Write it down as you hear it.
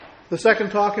The second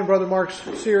talk in Brother Mark's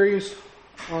series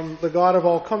on the God of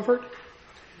all comfort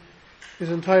is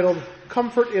entitled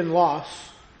Comfort in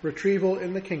Loss, Retrieval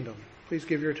in the Kingdom. Please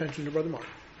give your attention to Brother Mark.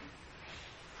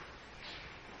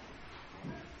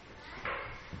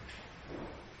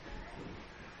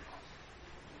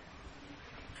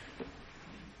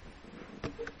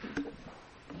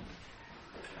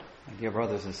 My dear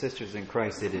brothers and sisters in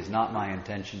Christ, it is not my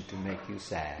intention to make you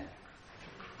sad,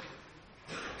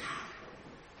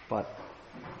 but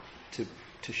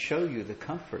to show you the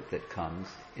comfort that comes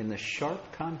in the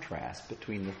sharp contrast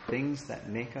between the things that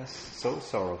make us so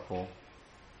sorrowful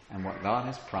and what God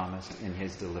has promised in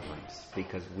His deliverance.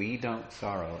 Because we don't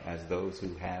sorrow as those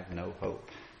who have no hope.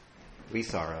 We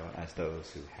sorrow as those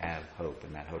who have hope,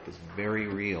 and that hope is very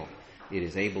real. It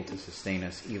is able to sustain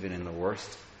us even in the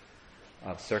worst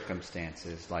of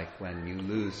circumstances, like when you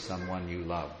lose someone you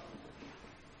love.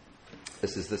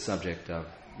 This is the subject of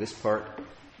this part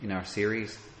in our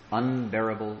series,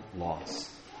 Unbearable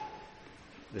Loss.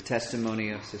 The testimony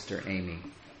of Sister Amy.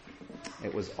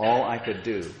 It was all I could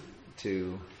do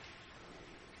to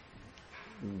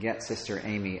get Sister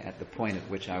Amy at the point at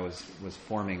which I was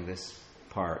forming this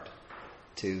part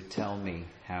to tell me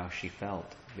how she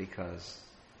felt, because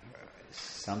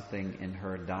something in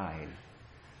her died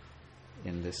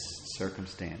in this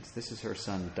circumstance. This is her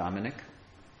son Dominic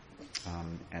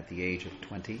at the age of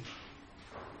 20.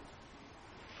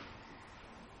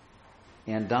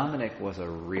 And Dominic was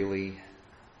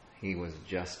he was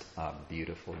just a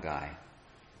beautiful guy.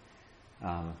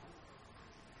 I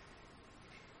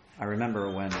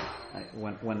remember when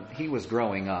he was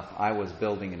growing up, I was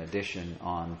building an addition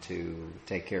on to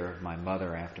take care of my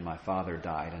mother after my father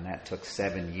died, and that took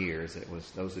 7 years. It was,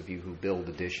 those of you who build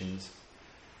additions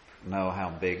know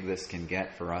how big this can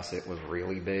get. For us, it was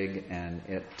really big, and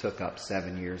it took up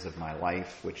 7 years of my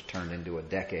life, which turned into a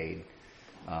decade.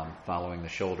 Following the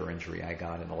shoulder injury I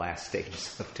got in the last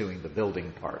stages of doing the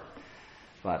building part.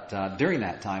 But during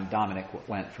that time, Dominic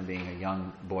went from being a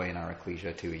young boy in our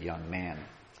ecclesia to a young man.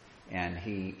 And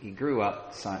he grew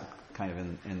up kind of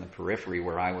in the periphery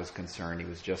where I was concerned. He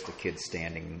was just a kid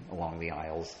standing along the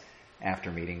aisles.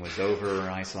 After meeting was over,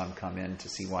 I saw him come in to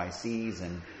CYCs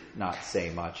and not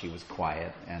say much. He was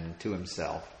quiet and to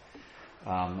himself.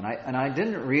 And I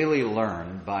didn't really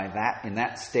learn in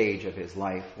that stage of his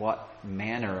life what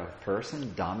manner of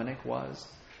person Dominic was,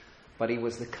 but he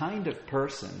was the kind of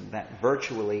person that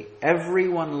virtually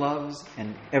everyone loves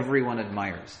and everyone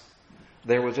admires.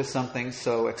 There was just something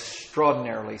so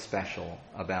extraordinarily special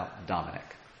about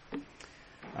Dominic.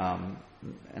 And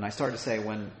I started to say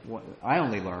when I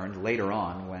only learned later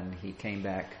on when he came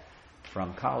back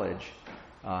from college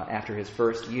after his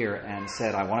first year and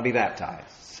said, "I want to be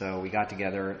baptized." So we got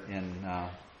together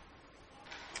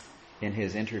in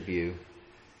his interview,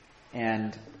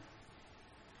 and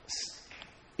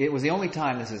it was the only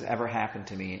time this has ever happened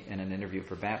to me in an interview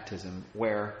for baptism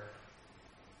where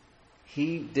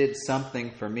he did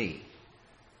something for me.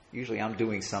 Usually I'm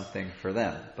doing something for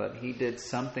them, but he did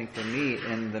something for me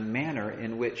in the manner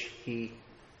in which he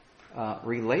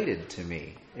related to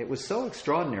me. It was so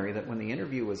extraordinary that when the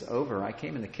interview was over, I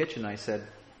came in the kitchen and I said,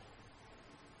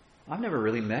 I've never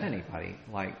really met anybody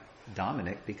like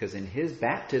Dominic, because in his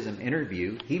baptism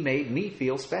interview, he made me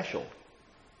feel special.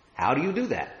 How do you do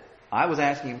that? I was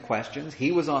asking him questions.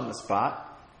 He was on the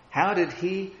spot.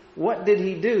 What did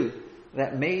he do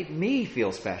that made me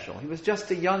feel special? He was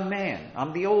just a young man.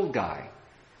 I'm the old guy.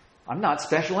 I'm not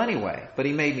special anyway, but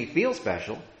he made me feel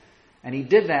special. And he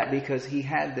did that because he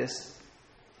had this,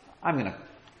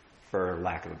 for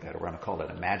lack of a better word, I'm going to call it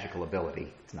a magical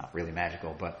ability. It's not really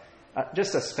magical, but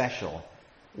just a special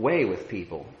way with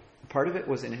people. Part of it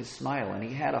was in his smile, and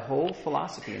he had a whole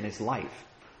philosophy in his life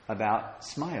about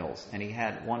smiles. And he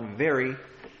had one very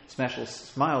special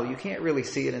smile. You can't really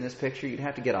see it in this picture. You'd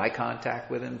have to get eye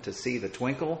contact with him to see the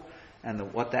twinkle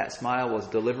and what that smile was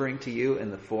delivering to you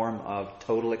in the form of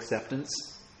total acceptance.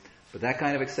 But that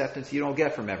kind of acceptance you don't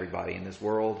get from everybody in this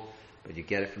world, but you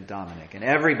get it from Dominic. And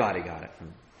everybody got it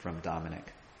from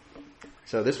Dominic.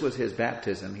 So this was his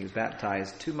baptism. He was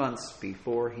baptized 2 months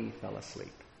before he fell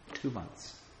asleep. 2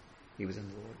 months. He was in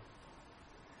the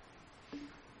Lord.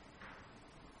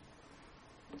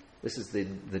 This is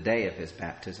the day of his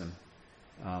baptism.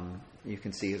 You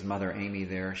can see his mother Amy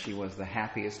there. She was the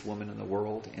happiest woman in the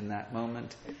world in that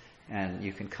moment. And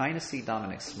you can kind of see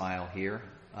Dominic's smile here.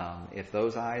 If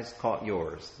those eyes caught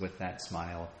yours with that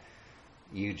smile,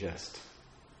 you just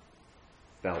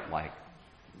felt like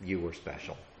you were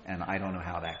special. And I don't know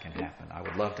how that can happen. I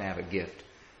would love to have a gift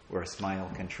where a smile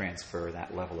can transfer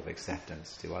that level of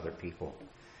acceptance to other people.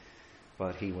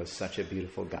 But he was such a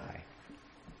beautiful guy.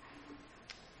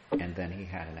 and then he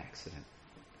had an accident.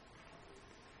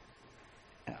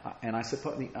 And I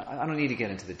suppose, I don't need to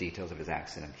get into the details of his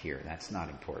accident here. That's not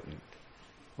important.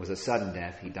 It was a sudden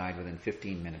death. He died within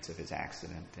 15 minutes of his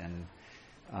accident.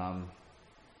 And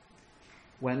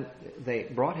when they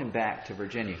brought him back to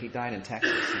Virginia, he died in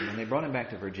Texas. And when they brought him back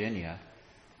to Virginia,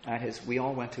 we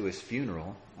all went to his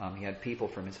funeral. He had people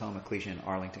from his home ecclesia in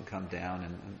Arlington come down,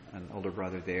 and an older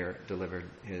brother there delivered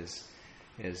his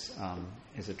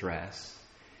address.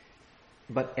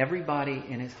 But everybody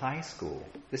in his high school,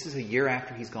 this is a year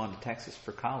after he's gone to Texas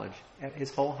for college, his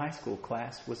whole high school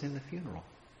class was in the funeral.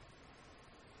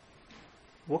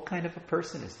 What kind of a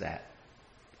person is that?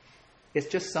 It's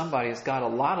just somebody who's got a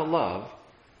lot of love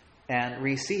and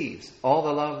receives all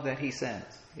the love that he sends.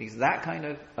 He's that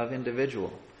kind of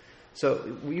individual.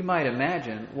 So you might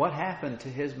imagine what happened to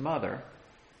his mother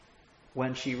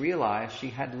when she realized she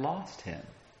had lost him.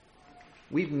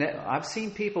 I've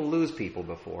seen people lose people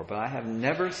before, but I have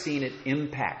never seen it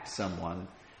impact someone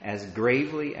as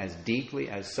gravely, as deeply,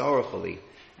 as sorrowfully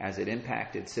as it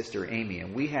impacted Sister Amy.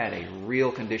 And we had a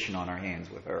real condition on our hands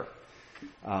with her.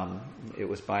 It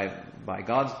was by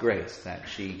God's grace that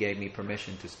she gave me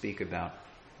permission to speak about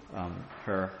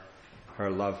her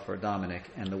love for Dominic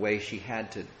and the way she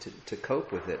had to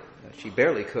cope with it. She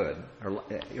barely could.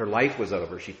 Her life was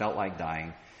over. She felt like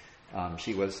dying.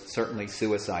 She was certainly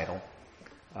suicidal.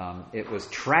 It was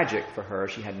tragic for her.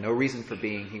 She had no reason for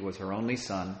being. He was her only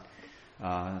son,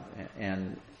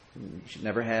 and she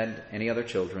never had any other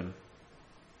children.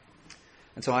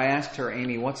 And so I asked her,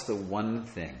 Amy, what's the one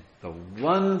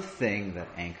thing that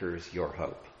anchors your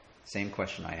hope? Same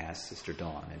question I asked Sister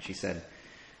Dawn. And she said,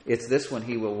 it's this one: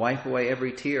 he will wipe away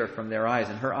every tear from their eyes.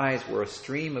 And her eyes were a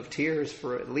stream of tears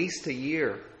for at least a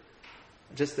year.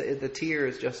 Just the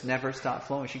tears just never stopped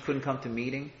flowing. She couldn't come to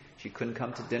meeting. She couldn't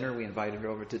come to dinner. We invited her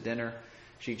over to dinner.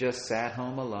 She just sat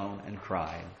home alone and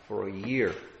cried for a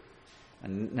year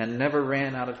and never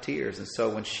ran out of tears. And so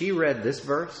when she read this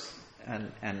verse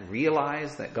and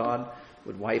realized that God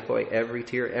would wipe away every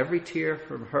tear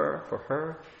from her, for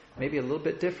her, maybe a little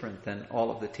bit different than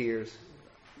all of the tears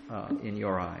in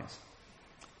your eyes.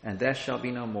 And death shall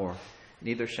be no more.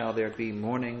 Neither shall there be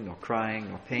mourning, nor crying,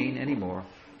 nor pain any more,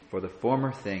 for the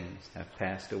former things have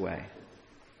passed away.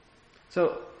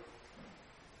 So,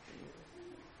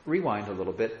 rewind a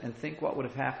little bit and think what would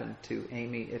have happened to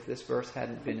Amy if this verse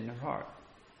hadn't been in her heart.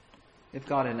 If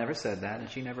God had never said that and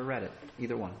she never read it,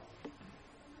 either one.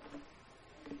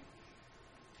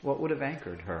 What would have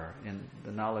anchored her in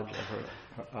the knowledge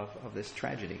of this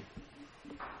tragedy?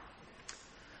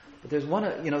 But there's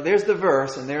there's the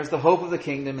verse, and there's the hope of the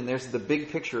kingdom, and there's the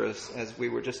big picture as we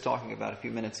were just talking about a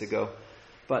few minutes ago.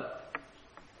 But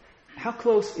how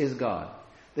close is God?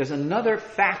 There's another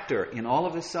factor in all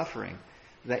of this suffering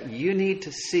that you need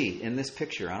to see in this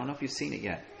picture. I don't know if you've seen it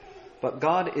yet. But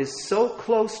God is so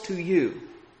close to you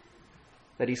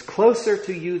that He's closer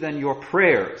to you than your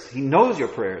prayers. He knows your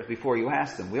prayers before you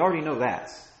ask them. We already know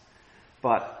that.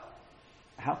 But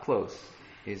how close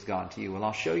is God to you? Well,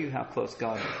 I'll show you how close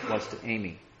God was to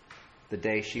Amy the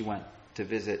day she went to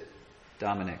visit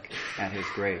Dominic at his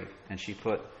grave. And she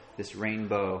put this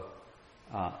rainbow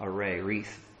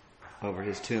wreath over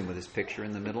his tomb with his picture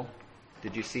in the middle.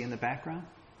 Did you see in the background?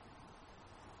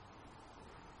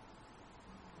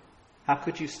 How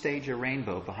could you stage a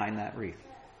rainbow behind that wreath?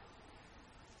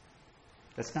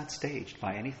 That's not staged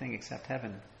by anything except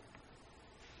heaven.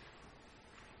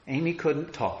 Amy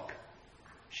couldn't talk.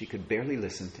 She could barely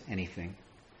listen to anything.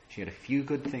 She had a few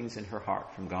good things in her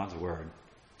heart from God's Word.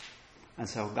 And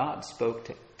so God spoke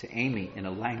to Amy in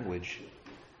a language,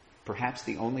 perhaps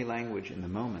the only language in the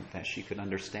moment that she could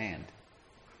understand.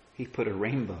 He put a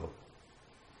rainbow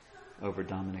over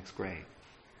Dominic's grave,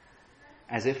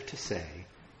 as if to say,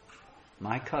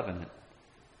 my covenant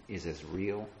is as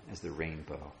real as the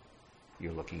rainbow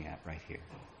you're looking at right here.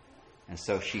 And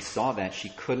so she saw that. She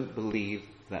couldn't believe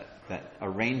that a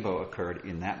rainbow occurred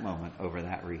in that moment over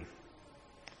that wreath.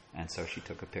 And so she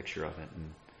took a picture of it.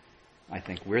 And I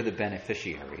think we're the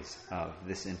beneficiaries of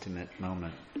this intimate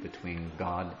moment between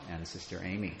God and Sister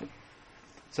Amy.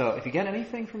 So if you get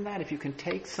anything from that, if you can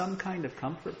take some kind of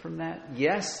comfort from that,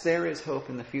 yes, there is hope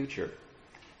in the future.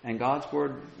 And God's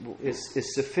Word is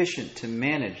sufficient to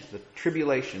manage the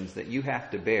tribulations that you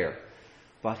have to bear.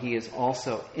 But He is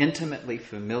also intimately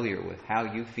familiar with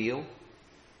how you feel.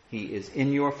 He is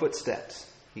in your footsteps.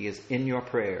 He is in your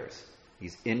prayers.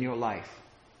 He's in your life.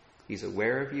 He's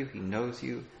aware of you. He knows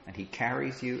you. And He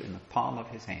carries you in the palm of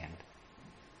His hand.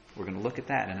 We're going to look at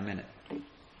that in a minute.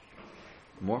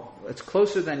 It's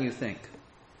closer than you think.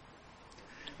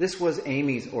 This was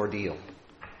Amy's ordeal.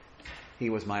 he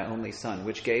was my only son,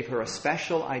 which gave her a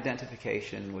special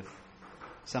identification with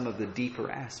some of the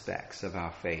deeper aspects of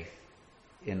our faith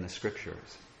in the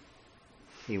Scriptures.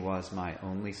 He was my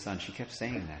only son. She kept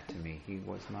saying that to me. He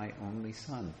was my only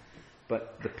son.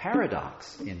 But the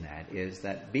paradox in that is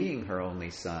that being her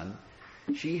only son,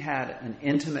 she had an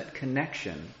intimate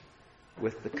connection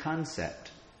with the concept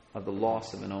of the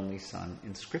loss of an only son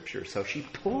in Scripture. So she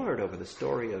pored over the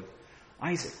story of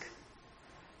Isaac.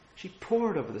 She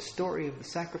pored over the story of the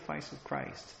sacrifice of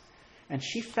Christ. And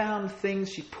she found things,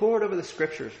 she pored over the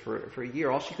Scriptures for a year.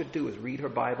 All she could do was read her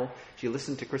Bible. She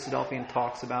listened to Christadelphian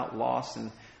talks about loss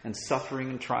and suffering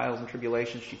and trials and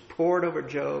tribulations. She pored over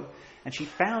Job, and she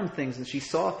found things and she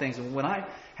saw things. And when I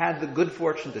had the good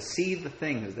fortune to see the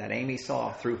things that Amy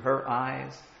saw through her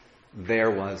eyes,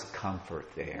 there was comfort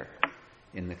there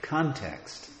in the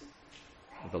context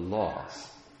of the loss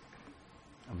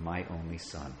of my only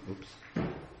son. Oops.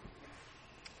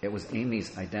 It was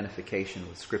Amy's identification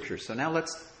with Scripture. So now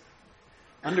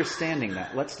understanding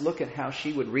that, let's look at how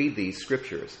she would read these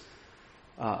Scriptures.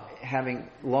 Having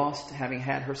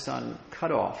had her son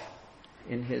cut off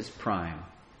in his prime.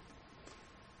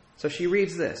 So she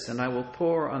reads this, "And I will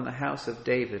pour on the house of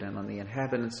David and on the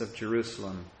inhabitants of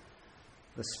Jerusalem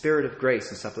the spirit of grace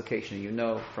and supplication." You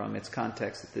know from its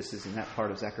context that this is in that part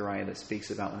of Zechariah that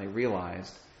speaks about when they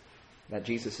realized that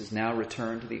Jesus is now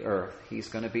returned to the earth. He's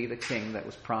going to be the king that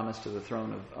was promised to the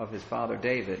throne of his father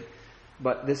David.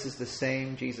 But this is the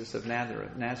same Jesus of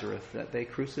Nazareth that they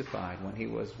crucified when he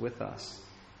was with us.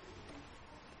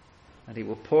 And he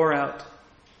will pour out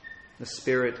the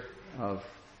spirit of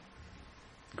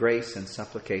grace and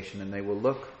supplication, and they will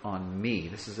look on me.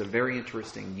 This is a very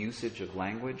interesting usage of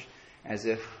language, as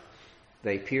if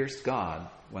they pierced God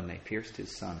when they pierced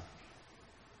his son.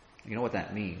 You know what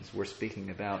that means? We're speaking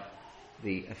about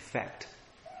the effect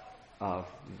of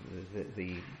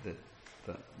the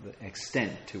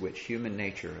extent to which human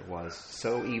nature was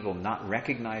so evil, not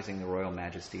recognizing the royal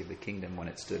majesty of the kingdom when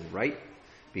it stood right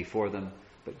before them,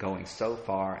 but going so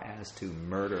far as to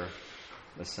murder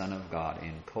the Son of God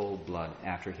in cold blood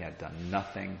after he had done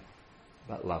nothing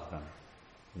but love them.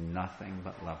 Nothing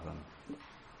but love them.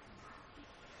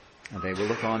 And they will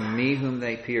look on me whom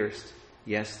they pierced.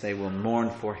 Yes, they will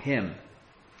mourn for him.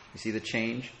 You see the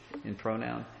change in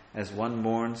pronoun? As one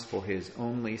mourns for his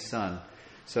only son.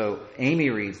 So Amy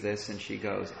reads this and she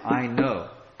goes, I know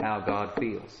how God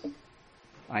feels.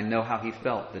 I know how he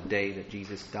felt the day that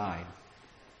Jesus died.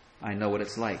 I know what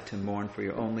it's like to mourn for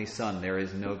your only son. There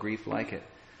is no grief like it.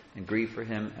 And grieve for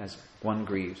him as one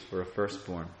grieves for a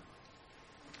firstborn.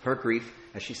 Her grief,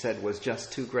 as she said, was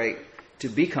just too great to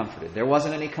be comforted. There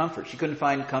wasn't any comfort. She couldn't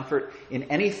find comfort in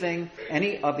anything,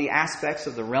 any of the aspects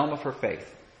of the realm of her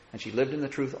faith. And she lived in the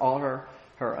truth all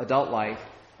her adult life.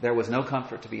 There was no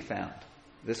comfort to be found.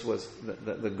 This was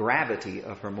the gravity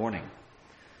of her mourning.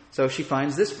 So she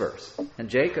finds this verse. And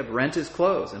Jacob rent his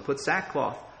clothes and put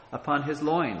sackcloth upon his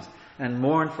loins and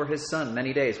mourned for his son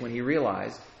many days, when he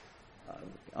realized,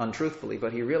 untruthfully,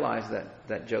 but he realized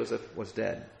that Joseph was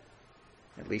dead,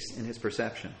 at least in his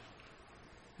perception.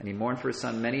 And he mourned for his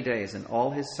son many days, and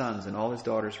all his sons and all his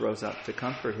daughters rose up to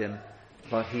comfort him,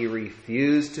 but he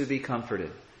refused to be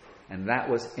comforted. And that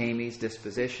was Amy's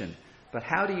disposition. But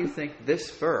how do you think this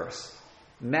verse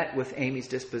met with Amy's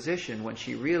disposition when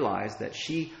she realized that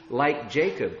she, like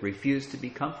Jacob, refused to be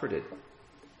comforted?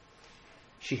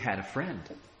 She had a friend.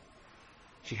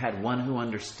 She had one who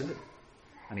understood.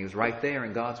 And he was right there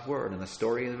in God's Word, and the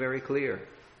story is very clear.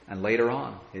 And later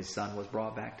on, his son was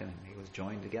brought back to him. He was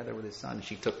joined together with his son. And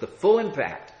she took the full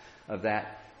impact of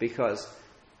that because,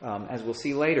 as we'll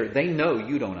see later, they know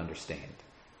you don't understand.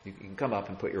 You can come up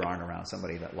and put your arm around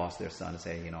somebody that lost their son and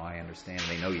say, I understand.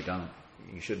 They know you don't.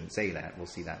 You shouldn't say that. We'll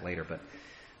see that later. But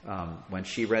when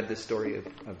she read the story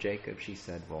of Jacob, she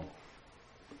said, well,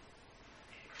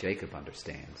 Jacob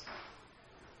understands.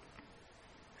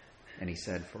 And he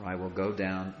said, for I will go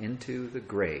down into the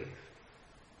grave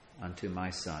unto my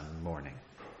son mourning.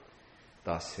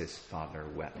 Thus his father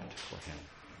wept for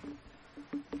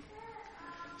him.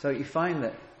 So you find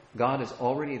that God is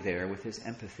already there with his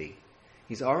empathy.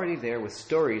 He's already there with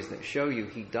stories that show you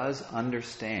he does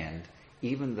understand,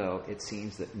 even though it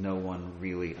seems that no one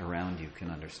really around you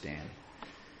can understand.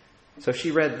 So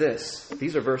she read this.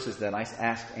 These are verses that I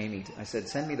asked Amy. I said,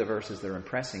 send me the verses that are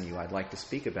impressing you. I'd like to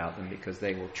speak about them because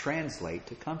they will translate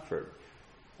to comfort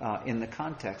in the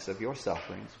context of your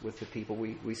sufferings with the people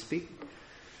we speak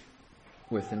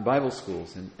with in Bible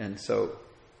schools. And so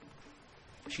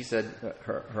she said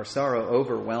her sorrow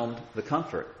overwhelmed the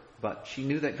comfort, but she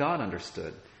knew that God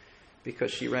understood,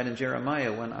 because she read in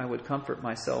Jeremiah, when I would comfort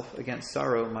myself against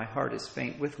sorrow, my heart is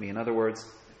faint with me. In other words,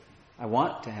 I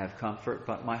want to have comfort,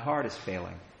 but my heart is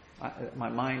failing. My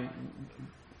mind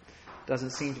doesn't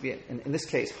seem to be, in this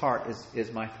case, heart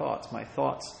is my thoughts. My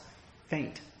thoughts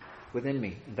faint within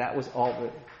me. That was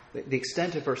all, the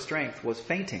extent of her strength was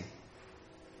fainting.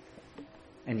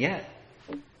 And yet,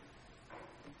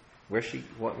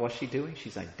 what was she doing?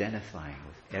 She's identifying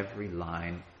with every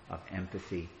line of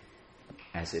empathy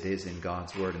as it is in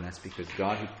God's Word. And that's because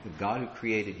God who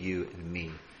created you and me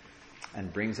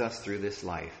and brings us through this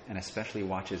life, and especially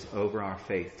watches over our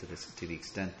faith to the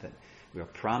extent that we are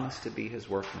promised to be His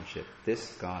workmanship.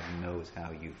 This God knows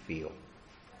how you feel.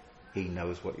 He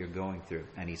knows what you're going through,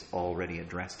 and He's already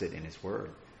addressed it in His Word.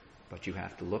 But you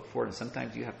have to look for it, and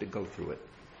sometimes you have to go through it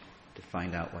to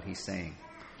find out what He's saying.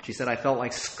 She said, I felt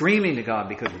like screaming to God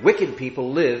because wicked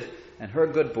people live, and her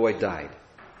good boy died.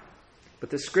 But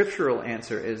the scriptural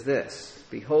answer is this: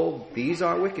 behold, these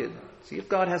are wicked. See if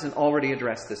God hasn't already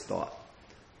addressed this thought.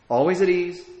 Always at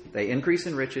ease, they increase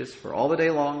in riches. For all the day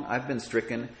long I've been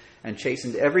stricken and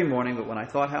chastened every morning, but when I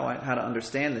thought how to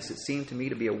understand this, it seemed to me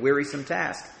to be a wearisome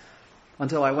task.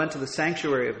 Until I went to the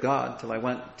sanctuary of God, till I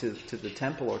went to the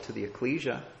temple or to the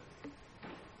ecclesia,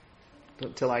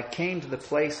 till I came to the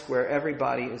place where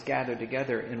everybody is gathered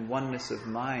together in oneness of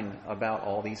mind about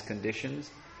all these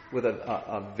conditions, with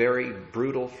a very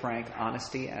brutal, frank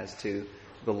honesty as to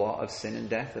the law of sin and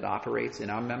death that operates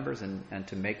in our members and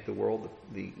to make the world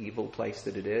the evil place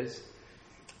that it is,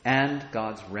 and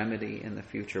God's remedy in the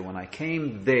future. When I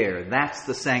came there, that's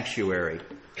the sanctuary,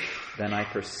 then I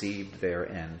perceived their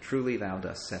end. Truly thou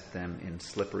dost set them in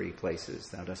slippery places.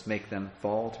 Thou dost make them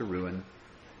fall to ruin.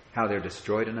 How they're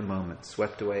destroyed in a moment,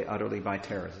 swept away utterly by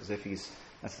terrors. As if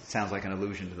that sounds like an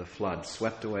allusion to the flood.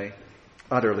 Swept away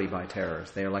utterly by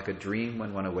terrors. They are like a dream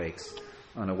when one awakes.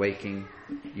 On awaking,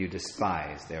 you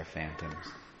despise their phantoms.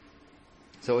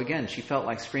 So again, she felt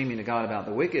like screaming to God about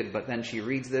the wicked, but then she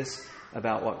reads this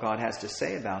about what God has to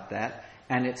say about that,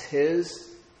 and it's His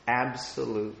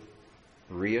absolute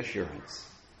reassurance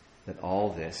that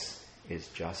all this is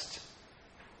just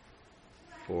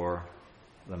for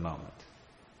the moment.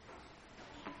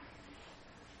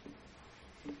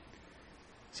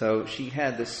 So she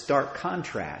had this stark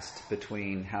contrast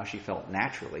between how she felt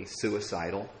naturally,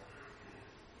 suicidal,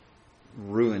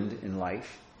 ruined in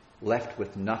life, left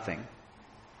with nothing,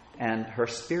 and her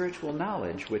spiritual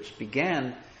knowledge, which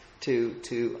began to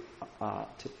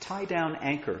tie down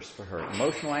anchors for her,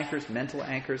 emotional anchors, mental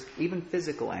anchors, even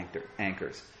physical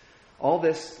anchors. All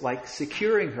this like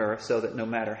securing her so that no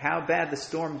matter how bad the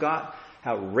storm got,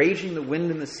 how raging the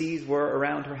wind and the seas were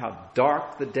around her, how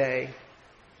dark the day,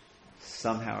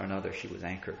 somehow or another she was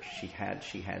anchored. She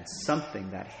had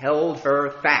something that held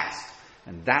her fast.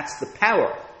 And that's the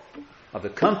power of the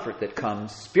comfort that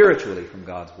comes spiritually from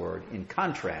God's Word, in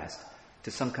contrast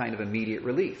to some kind of immediate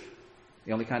relief.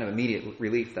 The only kind of immediate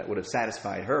relief that would have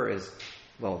satisfied her is,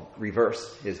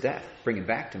 reverse his death, bring him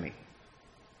back to me.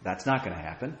 That's not going to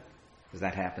happen, because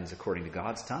that happens according to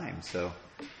God's time. So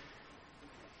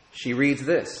she reads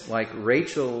this, like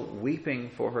Rachel weeping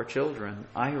for her children,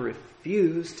 I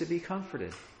refuse to be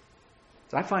comforted.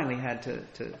 So I finally had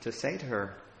to say to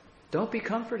her, don't be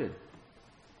comforted.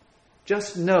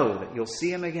 Just know that you'll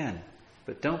see him again,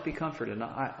 but don't be comforted.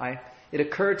 And it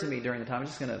occurred to me during the time, I'm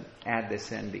just going to add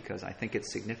this in because I think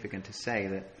it's significant to say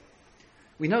that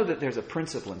we know that there's a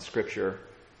principle in Scripture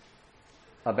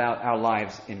about our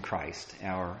lives in Christ,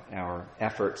 our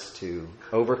efforts to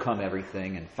overcome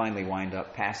everything and finally wind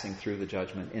up passing through the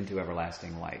judgment into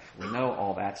everlasting life. We know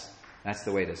all that's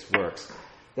the way this works.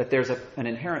 That there's an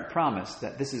inherent promise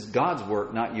that this is God's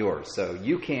work, not yours. So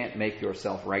you can't make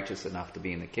yourself righteous enough to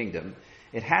be in the kingdom.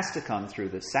 It has to come through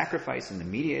the sacrifice and the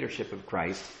mediatorship of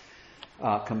Christ,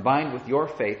 combined with your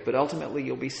faith, but ultimately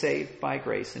you'll be saved by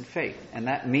grace and faith. And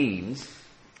that means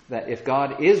that if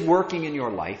God is working in your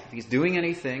life, if He's doing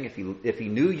anything, if He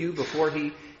knew you before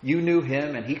you knew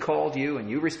Him and He called you and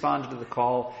you responded to the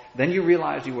call, then you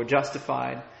realize you were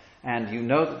justified and you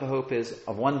know that the hope is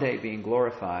of one day being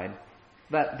glorified.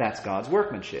 That's God's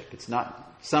workmanship. It's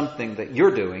not something that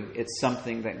you're doing, it's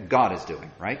something that God is doing,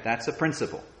 right? That's a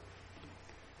principle.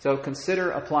 So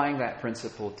consider applying that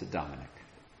principle to Dominic.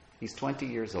 He's 20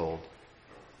 years old.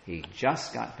 He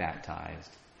just got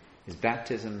baptized. His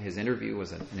baptism, his interview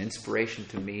was an inspiration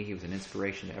to me. He was an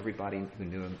inspiration to everybody who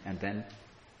knew him. And then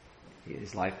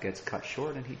his life gets cut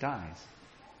short and he dies.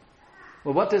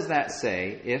 Well, what does that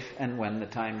say if and when the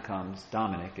time comes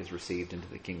Dominic is received into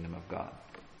the kingdom of God?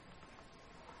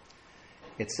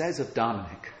 It says of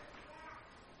Dominic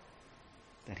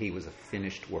that he was a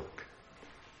finished work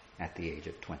at the age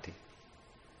of 20.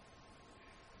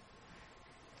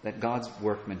 That God's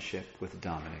workmanship with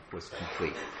Dominic was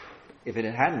complete. If it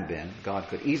hadn't been, God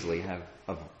could easily have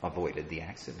avoided the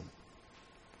accident.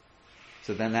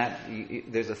 So then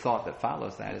there's a thought that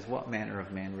follows that, is what manner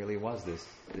of man really was this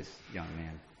young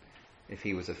man if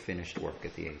he was a finished work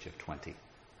at the age of 20?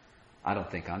 I don't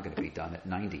think I'm going to be done at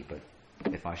 90, but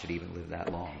if I should even live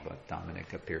that long. But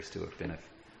Dominic appears to have been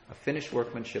a finished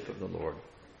workmanship of the Lord,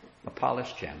 a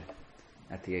polished gem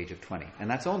at the age of 20. And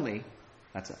that's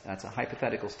a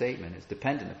hypothetical statement. It's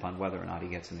dependent upon whether or not he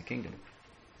gets in the kingdom.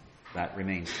 That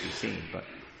remains to be seen. But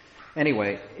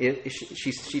anyway,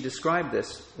 she described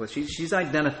this. Well, she's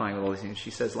identifying with all these things.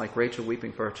 She says, like Rachel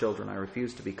weeping for her children, I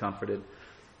refuse to be comforted.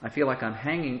 I feel like I'm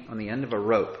hanging on the end of a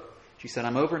rope. She said,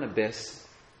 I'm over an abyss.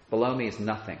 Below me is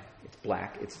nothing. It's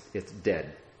black. It's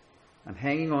dead. I'm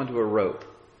hanging onto a rope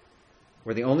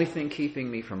where the only thing keeping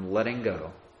me from letting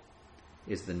go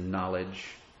is the knowledge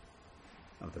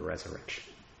of the resurrection.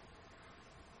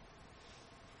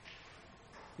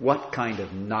 What kind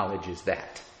of knowledge is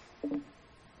that?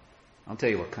 I'll tell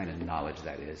you what kind of knowledge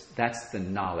that is. That's the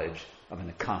knowledge of an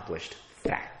accomplished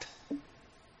fact.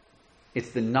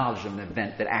 It's the knowledge of an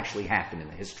event that actually happened in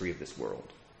the history of this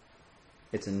world.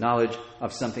 It's a knowledge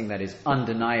of something that is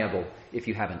undeniable if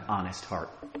you have an honest heart.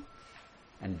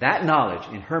 And that knowledge,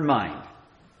 in her mind,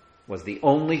 was the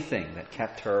only thing that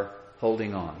kept her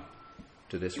holding on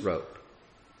to this rope.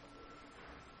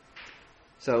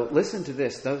 So listen to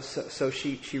this. So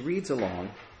she reads along,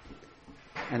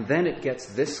 and then it gets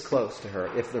this close to her.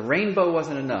 If the rainbow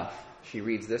wasn't enough, she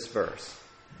reads this verse.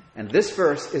 And this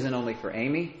verse isn't only for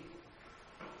Amy.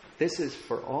 This is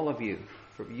for all of you.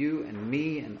 For you and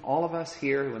me and all of us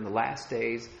here who in the last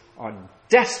days are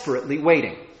desperately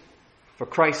waiting for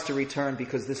Christ to return,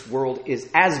 because this world is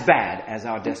as bad as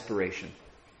our desperation.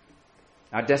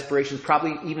 Our desperation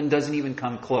probably doesn't even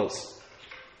come close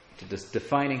to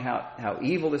defining how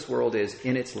evil this world is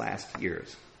in its last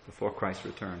years before Christ's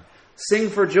return. Sing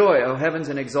for joy, O heavens,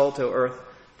 and exult, O earth.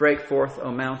 Break forth,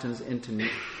 O mountains, into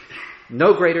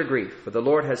no greater grief. For the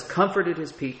Lord has comforted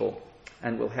his people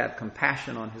and will have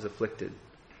compassion on his afflicted.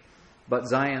 But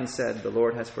Zion said, the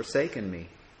Lord has forsaken me.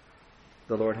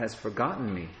 The Lord has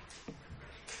forgotten me.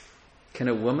 Can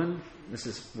a woman, this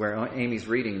is where Amy's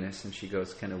reading this, and she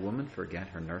goes, can a woman forget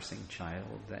her nursing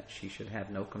child, that she should have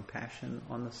no compassion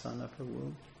on the son of her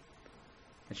womb?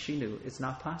 And she knew it's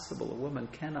not possible. A woman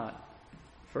cannot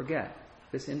forget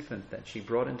this infant that she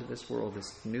brought into this world,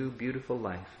 this new beautiful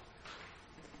life.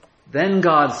 Then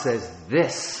God says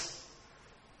this,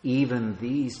 even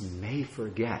these may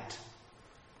forget,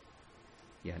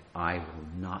 yet I will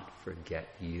not forget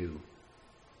you.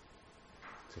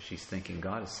 So she's thinking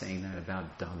God is saying that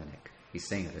about Dominic. He's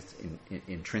saying that it's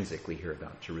intrinsically here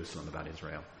about Jerusalem, about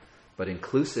Israel. But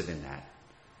inclusive in that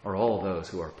are all those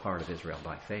who are part of Israel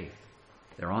by faith.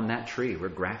 They're on that tree. We're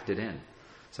grafted in.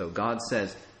 So God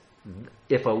says,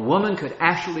 if a woman could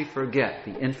actually forget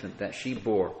the infant that she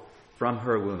bore from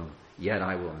her womb, yet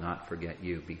I will not forget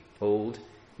you. Behold,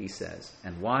 he says.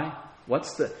 And why?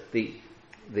 What's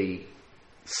the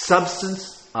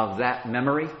substance of that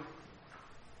memory?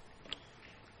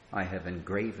 I have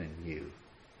engraven you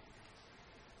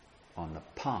on the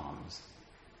palms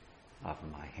of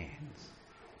my hands.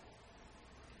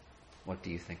 What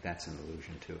do you think that's an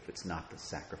allusion to, if it's not the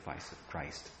sacrifice of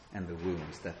Christ and the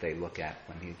wounds that they look at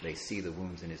when they see the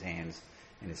wounds in his hands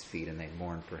and his feet, and they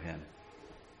mourn for him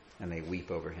and they weep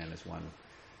over him as one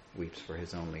weeps for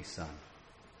his only son?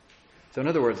 So in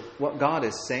other words, what God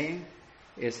is saying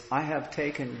is, I have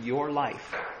taken your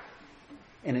life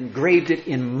and engraved it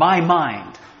in my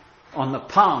mind on the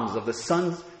palms of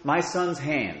my son's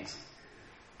hands.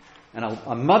 And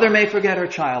a mother may forget her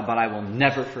child, but I will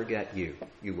never forget you.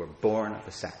 You were born of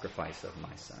the sacrifice of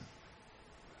my son.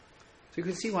 So you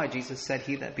can see why Jesus said,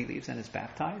 he that believes and is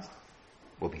baptized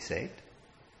will be saved.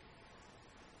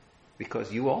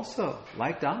 Because you also,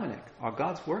 like Dominic, are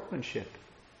God's workmanship.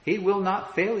 He will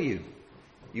not fail you.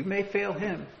 You may fail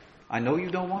him. I know you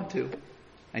don't want to,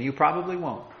 and you probably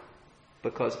won't.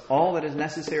 Because all that is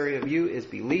necessary of you is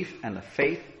belief and the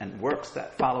faith and works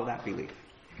that follow that belief.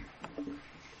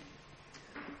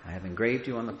 I have engraved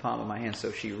you on the palm of my hand.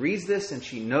 So she reads this and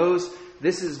she knows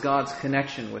this is God's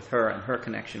connection with her and her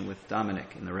connection with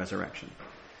Dominic in the resurrection.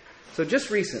 So just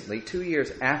recently, 2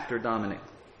 years after Dominic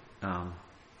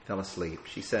fell asleep,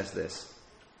 she says this: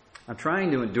 I'm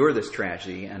trying to endure this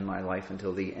tragedy and my life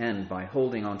until the end by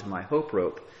holding on to my hope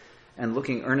rope and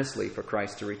looking earnestly for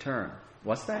Christ to return.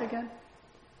 What's that again?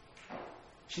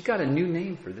 She's got a new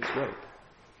name for this rope.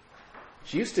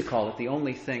 She used to call it the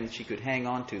only thing she could hang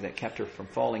on to that kept her from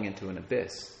falling into an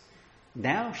abyss.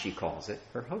 Now she calls it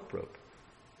her hope rope.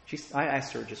 I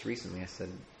asked her just recently, I said,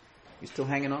 you still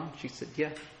hanging on? She said,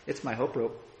 yeah, it's my hope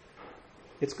rope.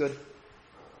 It's good.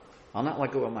 I'll not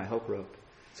let go of my hope rope.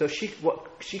 So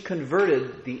she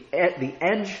converted the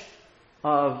edge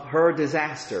of her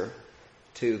disaster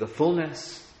to the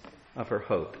fullness of her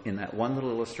hope in that one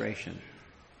little illustration,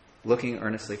 looking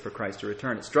earnestly for Christ to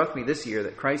return. It struck me this year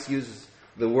that Christ uses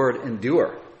the word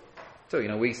endure. So,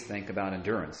 we think about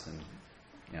endurance, and,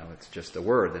 it's just a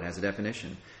word that has a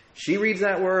definition. She reads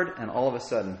that word, and all of a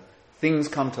sudden, things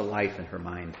come to life in her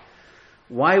mind.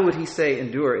 Why would he say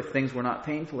endure if things were not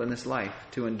painful in this life?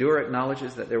 To endure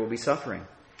acknowledges that there will be suffering.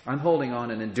 I'm holding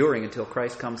on and enduring until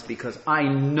Christ comes because I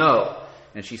know.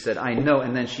 And she said, I know.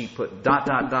 And then she put ...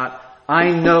 I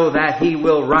know that he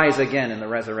will rise again in the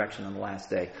resurrection on the last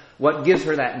day. What gives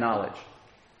her that knowledge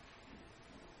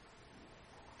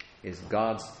is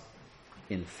God's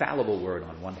infallible word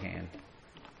on one hand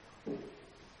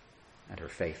and her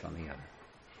faith on the other.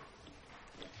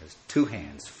 There's two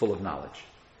hands full of knowledge.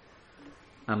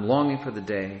 I'm longing for the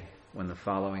day when the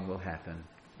following will happen,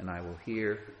 and I will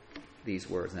hear these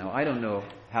words. Now, I don't know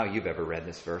how you've ever read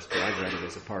this verse, but I've read it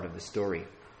as a part of the story.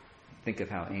 Think of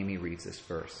how Amy reads this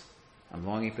verse. I'm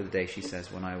longing for the day, she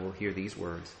says, when I will hear these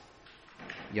words.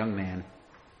 Young man,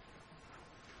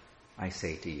 I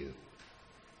say to you,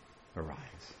 arise.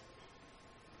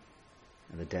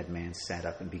 And the dead man sat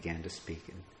up and began to speak,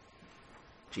 and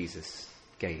Jesus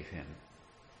gave him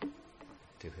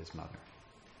to his mother.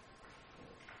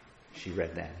 She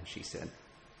read that and she said,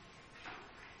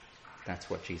 that's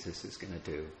what Jesus is going to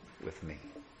do with me.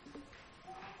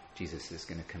 Jesus is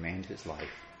going to command his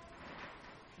life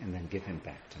and then give him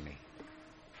back to me.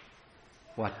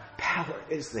 What power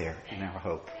is there in our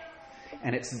hope?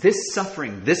 And it's this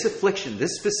suffering, this affliction,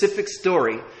 this specific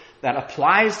story that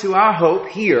applies to our hope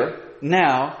here,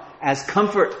 now, as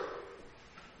comfort.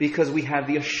 Because we have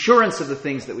the assurance of the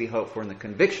things that we hope for and the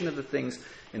conviction of the things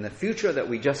in the future that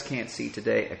we just can't see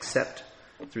today except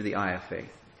through the eye of faith.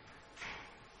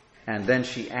 And then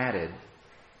she added,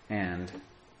 and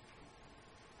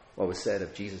what was said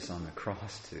of Jesus on the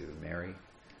cross to Mary,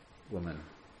 woman,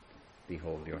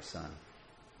 behold your son.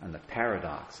 And the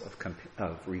paradox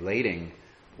of relating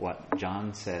what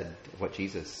John said, what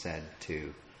Jesus said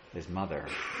to his mother,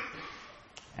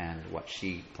 and what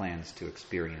she plans to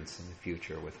experience in the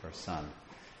future with her son.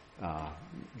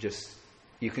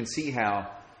 You can see how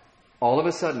all of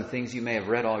a sudden things you may have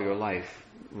read all your life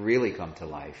really come to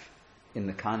life in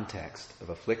the context of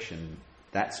affliction,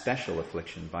 that special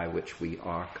affliction by which we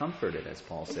are comforted, as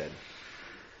Paul said.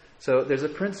 So there's a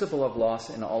principle of loss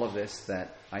in all of this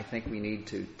that I think we need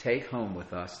to take home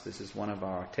with us. This is one of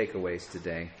our takeaways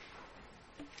today.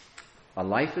 A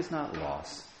life is not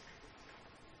lost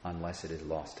unless it is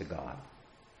lost to God.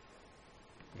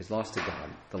 If it's lost to God,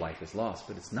 the life is lost,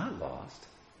 but it's not lost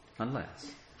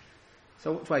unless.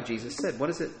 So that's why Jesus said, what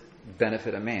does it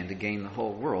benefit a man to gain the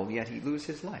whole world, yet he lose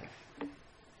his life?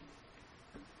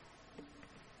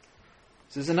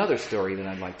 This is another story that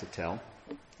I'd like to tell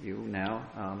you now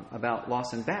about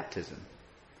loss in baptism.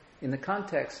 In the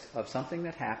context of something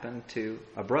that happened to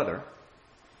a brother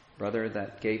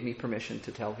that gave me permission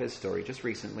to tell his story just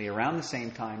recently, around the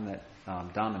same time that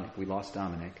we lost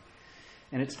Dominic.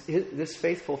 And it's this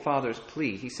faithful father's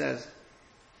plea. He says,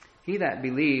 he that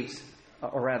believes,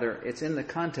 or rather, it's in the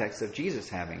context of Jesus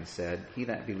having said, he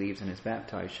that believes and is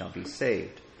baptized shall be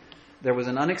saved. There was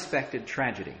an unexpected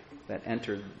tragedy that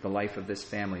entered the life of this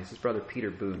family. This is Brother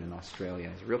Peter Boone in Australia.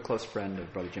 He's a real close friend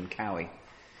of Brother Jim Cowie.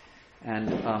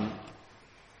 And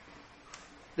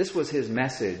this was his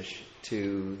message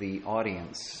to the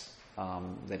audience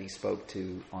that he spoke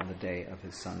to on the day of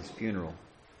his son's funeral.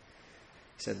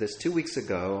 He said this: 2 weeks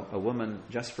ago, a woman,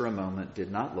 just for a moment,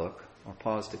 did not look or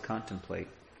pause to contemplate.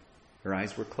 Her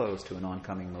eyes were closed to an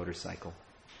oncoming motorcycle.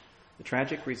 The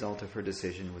tragic result of her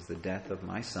decision was the death of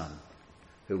my son,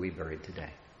 who we buried today.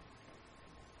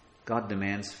 God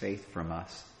demands faith from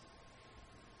us.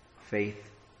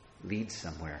 Faith leads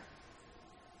somewhere.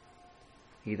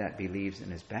 He that believes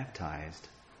and is baptized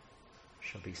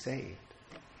shall be saved.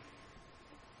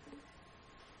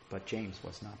 But James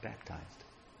was not baptized.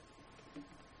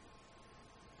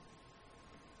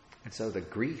 And so the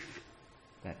grief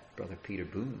that Brother Peter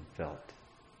Boone felt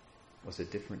was a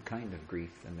different kind of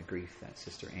grief than the grief that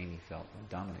Sister Amy felt when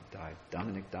Dominic died.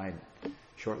 Dominic died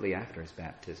shortly after his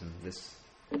baptism. This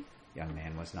young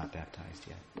man was not baptized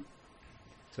yet.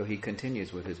 So he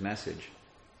continues with his message.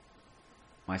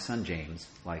 My son James,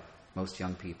 like most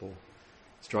young people,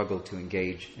 struggled to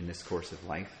engage in this course of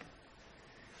life.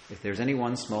 If there's any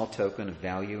one small token of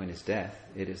value in his death,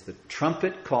 it is the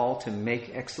trumpet call to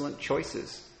make excellent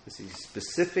choices. This is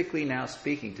specifically now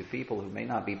speaking to people who may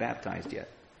not be baptized yet,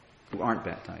 who aren't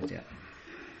baptized yet.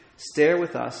 Stare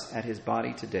with us at his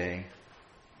body today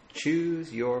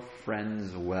Choose your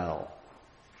friends well.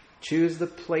 Choose the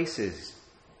places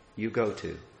you go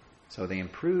to so they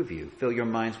improve you. Fill your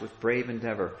minds with brave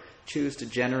endeavor. Choose to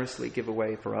generously give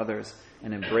away for others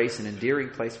and embrace an endearing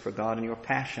place for God in your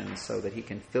passions so that He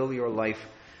can fill your life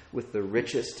with the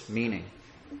richest meaning.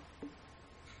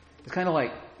 It's kind of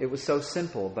like it was so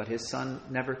simple, but his son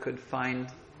never could find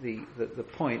the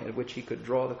point at which he could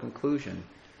draw the conclusion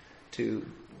to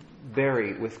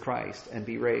bury with Christ and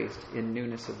be raised in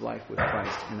newness of life with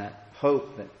Christ, in that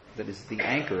hope that is the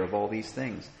anchor of all these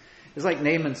things. It's like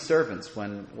Naaman's servants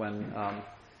when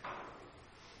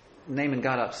Naaman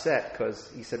got upset because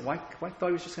he said, "Why thought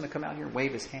he was just going to come out here and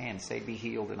wave his hand, say be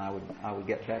healed, and I would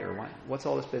get better? What's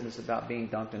all this business about being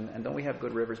dunked? And don't we have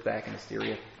good rivers back in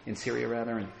Syria? And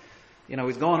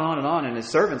he's going on, and his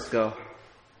servants go,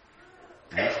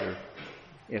 Master,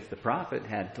 if the prophet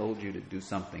had told you to do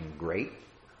something great,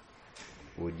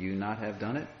 would you not have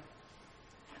done it?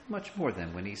 Much more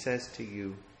than when he says to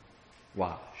you,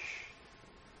 wash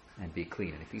and be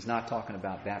clean. And if he's not talking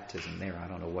about baptism there, I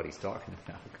don't know what he's talking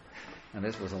about. And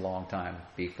this was a long time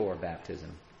before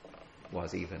baptism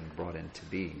was even brought into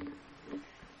being.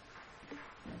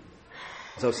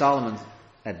 So Solomon's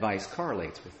advice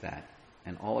correlates with that.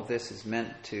 And all of this is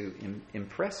meant to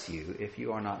impress you, if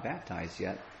you are not baptized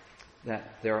yet,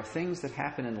 that there are things that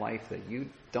happen in life that you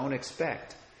don't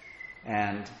expect.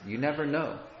 And you never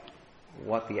know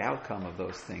what the outcome of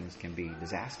those things can be.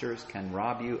 Disasters can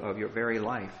rob you of your very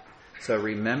life. So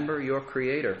remember your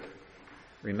Creator.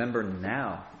 Remember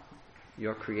now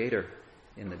your Creator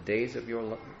in the days of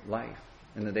your life,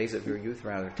 in the days of your youth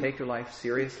rather. Take your life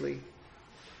seriously.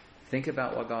 Think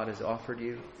about what God has offered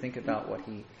you. Think about what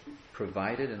He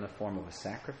provided in the form of a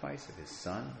sacrifice of His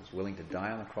Son, who was willing to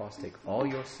die on the cross, take all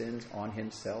your sins on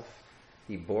Himself.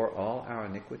 He bore all our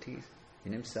iniquities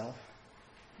in Himself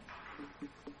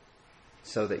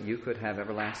so that you could have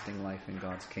everlasting life in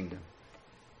God's kingdom.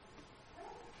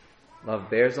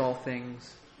 Love bears all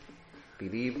things,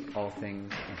 believes all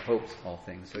things, and hopes all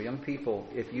things. So young people,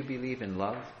 if you believe in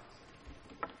love,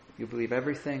 you believe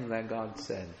everything that God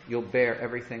said, you'll bear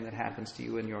everything that happens to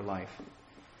you in your life.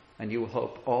 And you will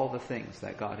hope all the things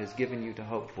that God has given you to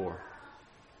hope for.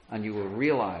 And you will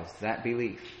realize that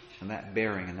belief and that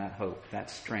bearing and that hope,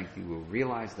 that strength, you will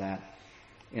realize that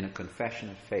in a confession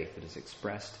of faith that is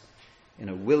expressed in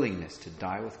a willingness to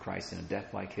die with Christ in a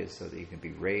death like His so that you can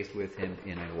be raised with Him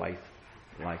in a life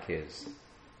like His.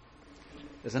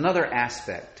 There's another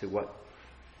aspect to what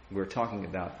we're talking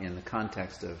about in the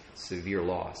context of severe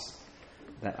loss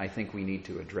that I think we need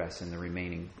to address in the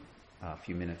remaining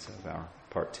few minutes of our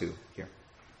part 2 here.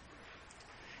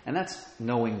 And that's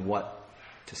knowing what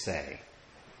to say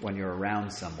when you're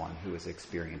around someone who is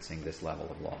experiencing this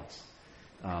level of loss.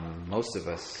 Most of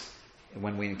us,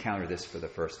 when we encounter this for the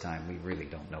first time, we really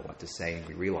don't know what to say, and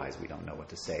we realize we don't know what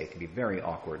to say. It can be very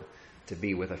awkward to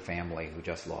be with a family who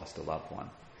just lost a loved one.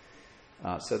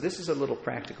 So this is a little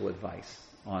practical advice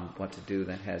on what to do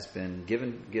that has been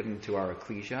given to our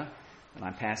ecclesia, and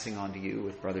I'm passing on to you,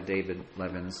 with Brother David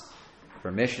Levin's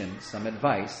permission, some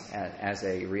advice as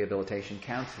a rehabilitation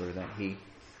counselor that he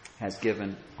has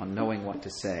given on knowing what to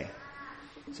say.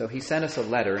 So he sent us a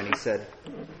letter and he said,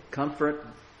 comfort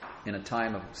in a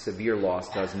time of severe loss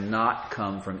does not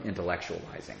come from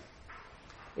intellectualizing.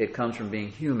 It comes from being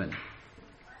human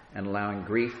and allowing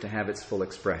grief to have its full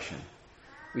expression.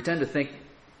 We tend to think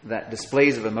that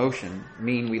displays of emotion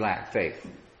mean we lack faith.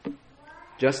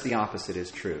 Just the opposite is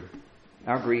true.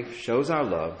 Our grief shows our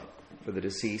love for the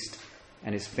deceased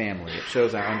and his family. It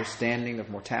shows our understanding of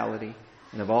mortality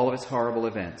and of all of its horrible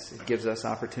events. It gives us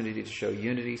opportunity to show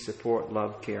unity, support,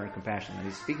 love, care, and compassion. And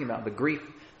he's speaking about the grief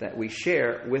that we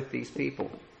share with these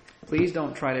people. Please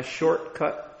don't try to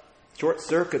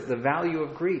short-circuit the value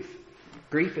of grief.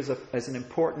 Grief is an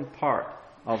important part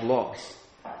of loss.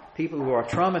 People who are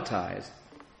traumatized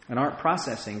and aren't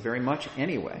processing very much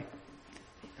anyway,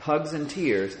 hugs and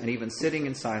tears and even sitting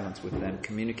in silence with them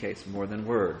communicates more than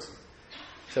words.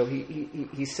 So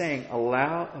he's saying,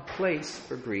 allow a place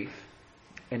for grief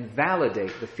and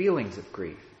validate the feelings of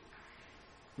grief.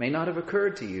 May not have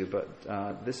occurred to you,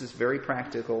 but this is very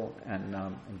practical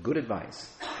and good advice.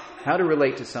 How to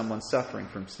relate to someone suffering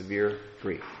from severe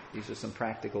grief. These are some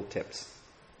practical tips.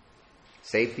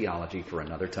 Save theology for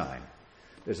another time.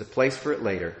 There's a place for it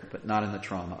later, but not in the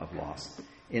trauma of loss.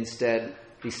 Instead,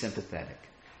 be sympathetic.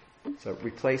 So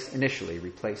replace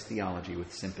theology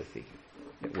with sympathy.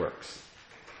 It works.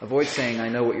 Avoid saying, I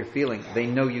know what you're feeling. They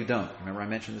know you don't. Remember I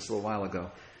mentioned this a little while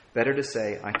ago. Better to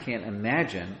say, I can't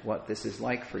imagine what this is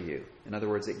like for you. In other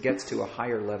words, it gets to a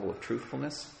higher level of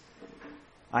truthfulness.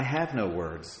 I have no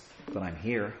words, but I'm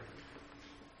here.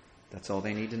 That's all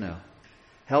they need to know.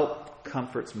 Help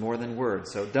comforts more than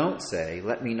words. So don't say,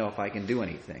 let me know if I can do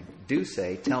anything. Do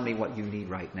say, tell me what you need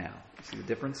right now. See the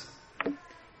difference?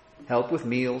 Help with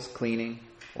meals, cleaning,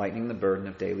 lightening the burden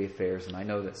of daily affairs. And I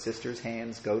know that sisters'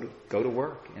 hands go to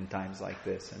work in times like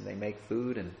this, and they make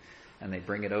food and they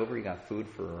bring it over. You got food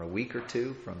for a week or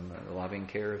two from the loving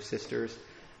care of sisters.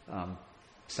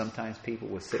 Sometimes people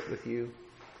will sit with you,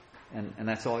 and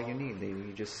that's all you need.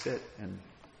 You just sit and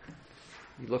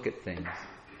you look at things.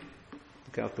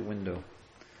 Look out the window.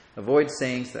 Avoid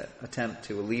sayings that attempt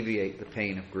to alleviate the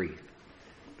pain of grief.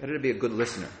 Better to be a good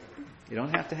listener. You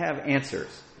don't have to have answers.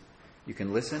 You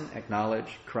can listen,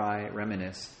 acknowledge, cry,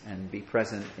 reminisce, and be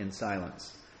present in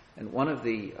silence. And one of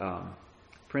the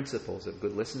principles of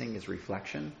good listening is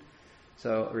reflection.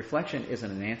 So reflection isn't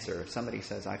an answer. If somebody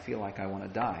says, I feel like I want to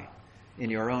die, in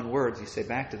your own words, you say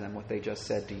back to them what they just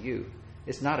said to you.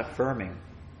 It's not affirming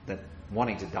that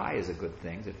wanting to die is a good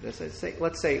thing.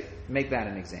 Let's say, make that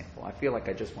an example. I feel like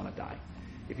I just want to die.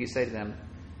 If you say to them,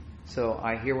 so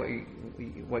I hear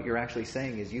what you're actually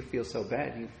saying is you feel so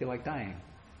bad, you feel like dying.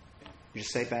 You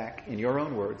just say back in your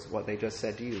own words what they just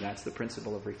said to you. That's the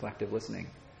principle of reflective listening.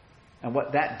 And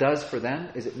what that does for them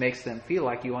is it makes them feel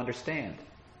like you understand.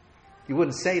 You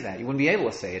wouldn't say that. You wouldn't be able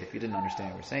to say it if you didn't understand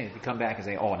what we're saying. If you come back and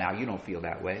say, oh, now you don't feel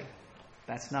that way,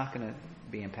 that's not going to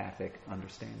be empathic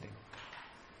understanding.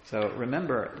 So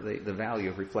remember the value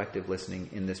of reflective listening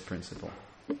in this principle.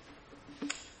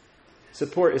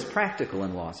 Support is practical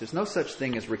in loss. There's no such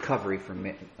thing as recovery from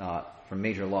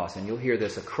major loss. And you'll hear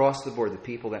this across the board. The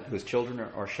people whose children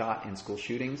are shot in school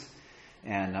shootings,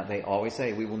 and they always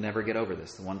say, we will never get over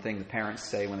this. The one thing the parents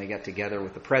say when they get together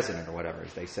with the president or whatever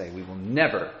is they say, we will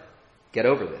never get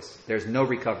over this. There's no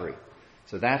recovery.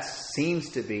 So that seems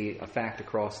to be a fact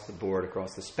across the board,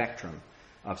 across the spectrum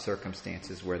of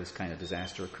circumstances where this kind of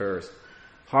disaster occurs.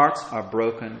 Hearts are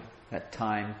broken that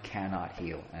time cannot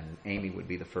heal. And Amy would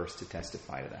be the first to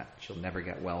testify to that. She'll never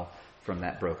get well from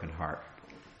that broken heart.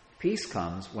 Peace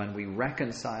comes when we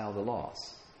reconcile the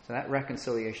loss. So that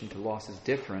reconciliation to loss is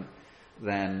different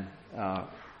than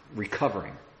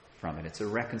recovering from it. It's a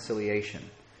reconciliation.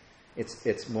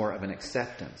 It's more of an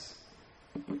acceptance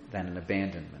than an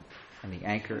abandonment. And the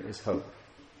anchor is hope.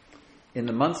 In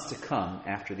the months to come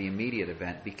after the immediate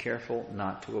event, be careful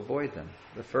not to avoid them.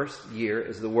 The first year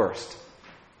is the worst.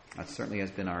 That certainly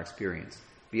has been our experience.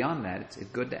 Beyond that, it's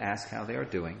good to ask how they are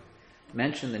doing.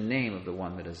 Mention the name of the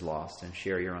one that is lost and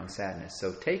share your own sadness.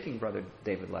 So taking Brother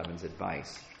David Levin's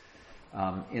advice,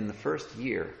 in the first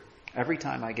year, every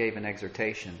time I gave an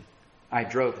exhortation, I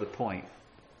drove the point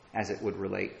as it would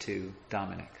relate to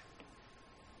Dominic.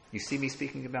 You see me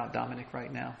speaking about Dominic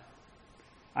right now?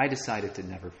 I decided to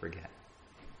never forget.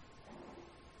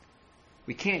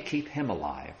 We can't keep him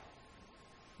alive,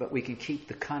 but we can keep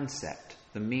the concept,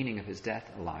 the meaning of his death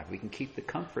alive. We can keep the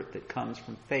comfort that comes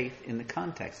from faith in the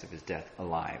context of his death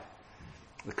alive.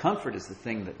 The comfort is the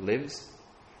thing that lives.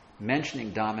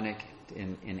 Mentioning Dominic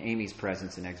in Amy's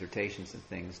presence and exhortations and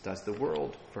things does the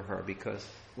world for her because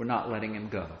we're not letting him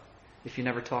go. If you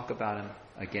never talk about him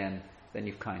again, then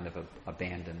you've kind of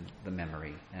abandoned the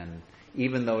memory. And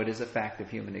even though it is a fact of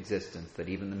human existence that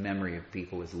even the memory of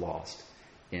people is lost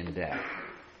in death,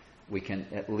 we can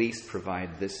at least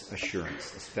provide this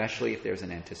assurance, especially if there's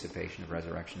an anticipation of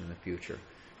resurrection in the future,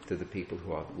 to the people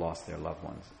who have lost their loved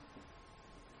ones.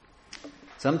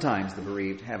 Sometimes the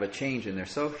bereaved have a change in their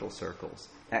social circles.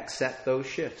 Accept those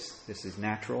shifts. This is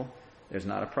natural. There's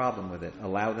not a problem with it.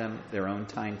 Allow them their own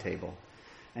timetable.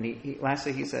 And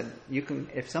lastly, he said,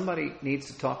 if somebody needs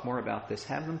to talk more about this,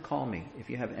 have them call me. If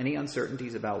you have any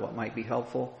uncertainties about what might be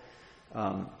helpful,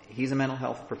 he's a mental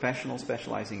health professional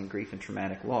specializing in grief and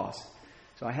traumatic loss.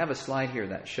 So I have a slide here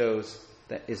that shows,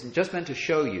 that isn't just meant to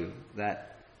show you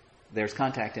that there's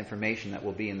contact information that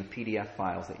will be in the PDF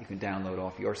files that you can download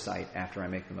off your site after I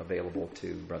make them available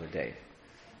to Brother Dave.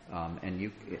 And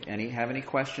you have any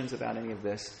questions about any of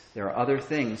this, there are other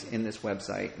things in this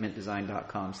website,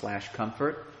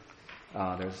 mintdesign.com/comfort.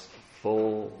 There's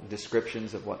full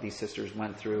descriptions of what these sisters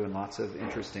went through and lots of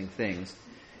interesting things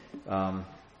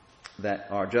that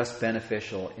are just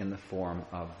beneficial in the form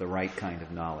of the right kind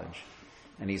of knowledge.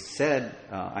 And he said,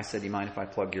 I said, do you mind if I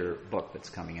plug your book that's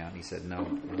coming out? And he said, no,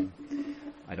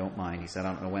 I don't mind. He said,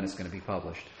 I don't know when it's going to be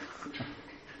published.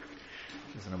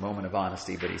 This is in a moment of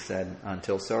honesty, but he said,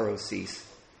 until sorrows cease,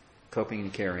 coping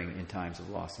and caring in times of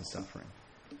loss and suffering.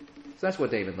 So that's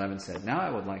what David Levin said. Now I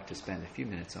would like to spend a few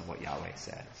minutes on what Yahweh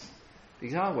says.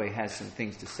 Because Yahweh has some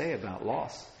things to say about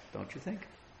loss, don't you think?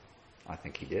 I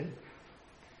think he did.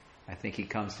 I think he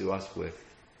comes to us with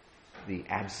the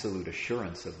absolute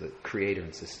assurance of the creator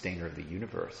and sustainer of the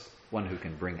universe, one who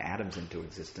can bring atoms into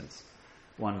existence,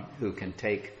 one who can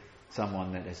take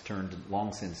someone that has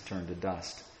long since turned to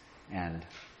dust and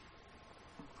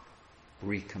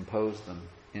recompose them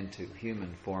into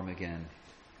human form again,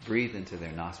 breathe into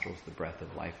their nostrils the breath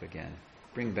of life again,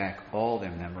 bring back all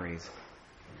their memories,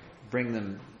 bring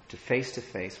them to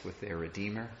face with their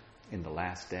Redeemer in the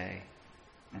last day,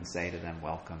 and say to them,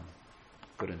 "Welcome,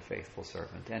 good and faithful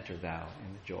servant, enter thou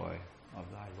in the joy of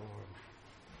thy Lord."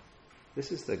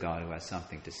 This is the God who has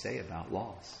something to say about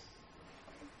loss.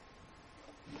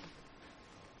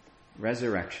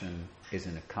 Resurrection is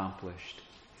an accomplished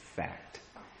fact.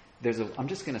 I'm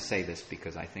just going to say this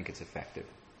because I think it's effective.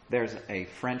 There's a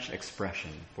French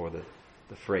expression for the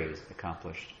phrase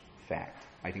accomplished fact.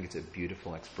 I think it's a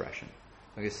beautiful expression.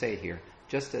 I'm going to say it here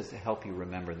just as to help you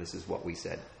remember this is what we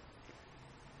said.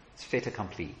 It's fait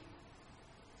accompli.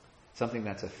 Something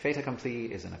that's a fait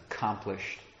accompli is an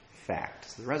accomplished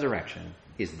fact. So the resurrection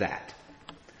is that.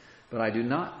 But I do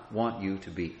not want you to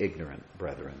be ignorant,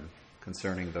 brethren,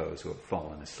 concerning those who have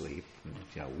fallen asleep.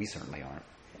 We certainly aren't.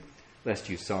 Lest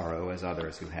you sorrow as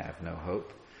others who have no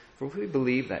hope. For if we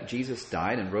believe that Jesus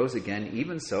died and rose again,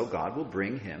 even so God will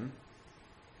bring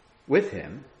with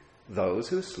him those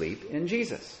who sleep in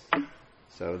Jesus.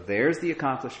 So there's the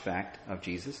accomplished fact of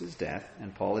Jesus' death,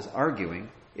 and Paul is arguing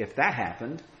if that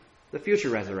happened, the future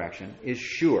resurrection is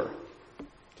sure.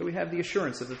 So we have the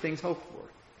assurance of the things hoped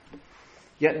for.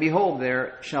 Yet behold,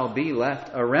 there shall be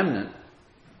left a remnant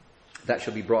that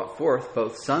shall be brought forth,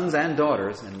 both sons and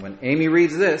daughters. And when Amy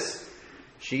reads this,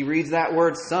 she reads that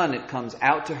word son. It comes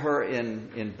out to her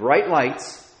in bright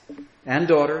lights. And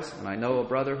daughters. And I know a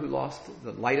brother who lost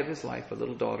the light of his life, a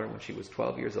little daughter, when she was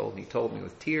 12 years old. And he told me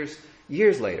with tears,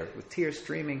 years later, with tears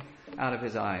streaming out of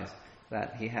his eyes,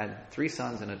 that he had 3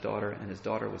 sons and a daughter, and his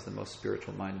daughter was the most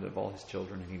spiritual-minded of all his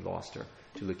children, and he lost her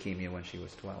to leukemia when she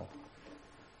was 12.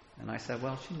 And I said,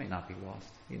 well, she may not be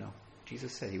lost.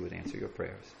 Jesus said he would answer your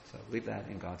prayers. So leave that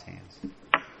in God's hands.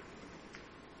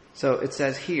 So it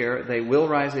says here, they will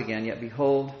rise again, yet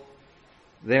behold,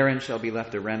 therein shall be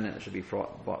left a remnant that shall be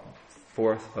brought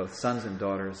forth, both sons and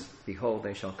daughters. Behold,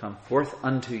 they shall come forth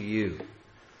unto you,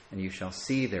 and you shall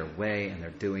see their way and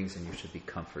their doings, and you shall be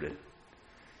comforted.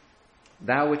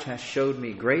 Thou which hast showed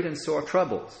me great and sore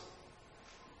troubles,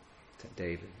 said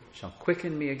David, shall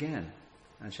quicken me again,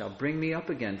 and shall bring me up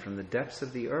again from the depths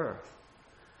of the earth.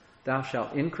 Thou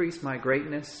shalt increase my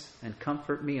greatness and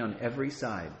comfort me on every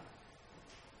side.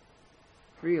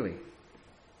 Really?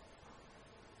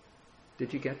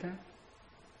 Did you get that?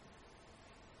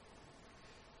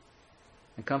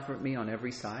 And comfort me on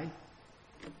every side?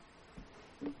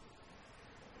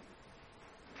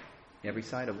 Every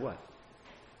side of what?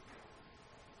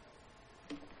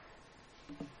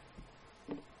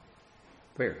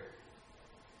 Where?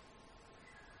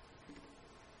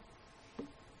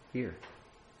 Here.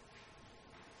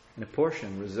 And a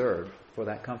portion reserved for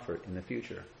that comfort in the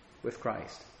future with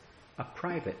Christ. A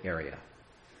private area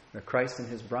where Christ and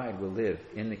his bride will live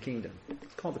in the kingdom.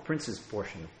 It's called the prince's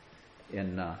portion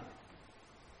in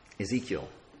Ezekiel.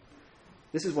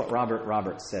 This is what Robert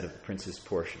Roberts said of the prince's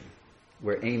portion,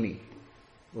 where Amy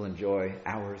will enjoy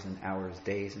hours and hours,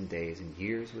 days and days, and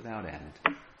years without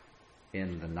end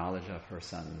in the knowledge of her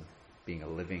son being a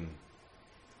living,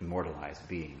 immortalized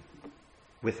being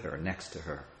with her, next to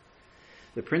her.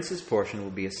 The prince's portion will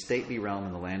be a stately realm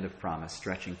in the land of promise,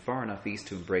 stretching far enough east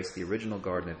to embrace the original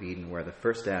Garden of Eden where the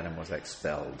first Adam was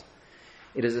expelled.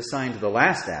 It is assigned to the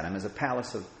last Adam as a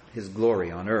palace of his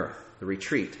glory on earth, the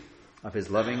retreat of his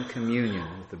loving communion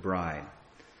with the bride,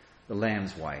 the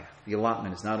Lamb's wife. The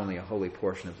allotment is not only a holy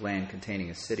portion of land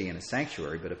containing a city and a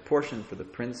sanctuary, but a portion for the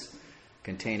prince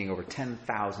containing over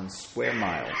 10,000 square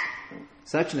miles.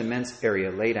 Such an immense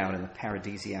area laid out in the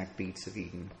paradisiac beats of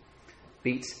Eden.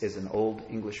 Beats is an old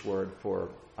English word for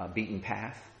a beaten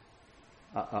path,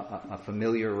 a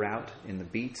familiar route in the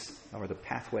beats or the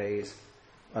pathways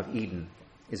of Eden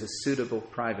is a suitable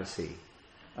privacy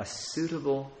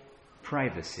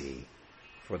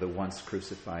for the once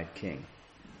crucified king.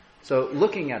 So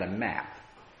looking at a map,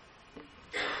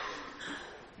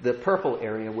 the purple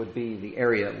area would be the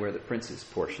area where the prince's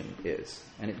portion is,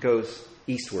 and it goes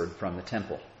eastward from the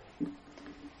temple.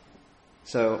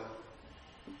 So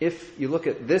if you look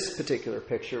at this particular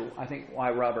picture, I think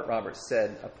why Robert Roberts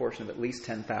said a portion of at least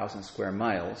 10,000 square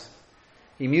miles.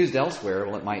 He mused elsewhere,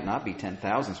 well, it might not be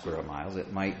 10,000 square miles.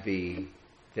 It might be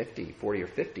 40 or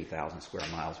 50,000 square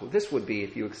miles. Well, this would be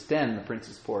if you extend the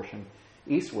prince's portion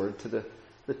eastward to the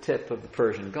tip of the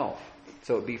Persian Gulf.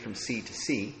 So it would be from sea to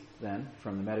sea, then,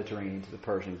 from the Mediterranean to the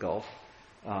Persian Gulf,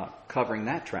 covering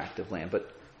that tract of land.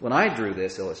 But when I drew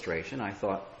this illustration, I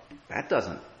thought,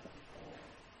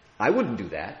 I wouldn't do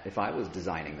that if I was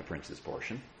designing the prince's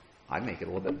portion. I'd make it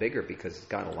a little bit bigger because it's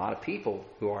got a lot of people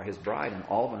who are his bride, and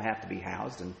all of them have to be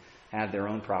housed and have their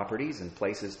own properties and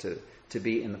places to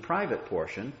be in the private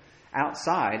portion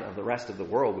outside of the rest of the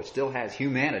world, which still has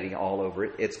humanity all over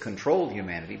it. It's controlled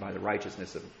humanity by the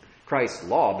righteousness of Christ's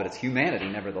law, but it's humanity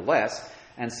nevertheless.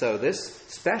 And so this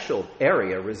special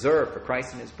area reserved for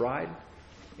Christ and his bride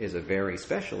is a very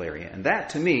special area. And that,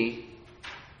 to me,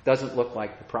 doesn't look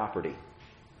like the property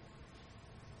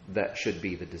that should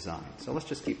be the design. So let's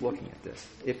just keep looking at this.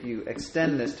 If you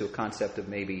extend this to a concept of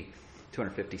maybe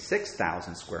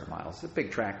 256,000 square miles, it's a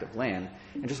big tract of land,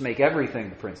 and just make everything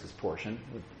the prince's portion,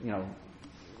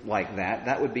 like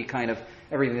that would be kind of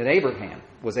everything that Abraham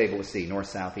was able to see, north,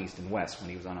 south, east, and west. When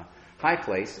he was on a high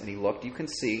place and he looked, you can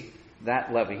see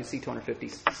that level. You can see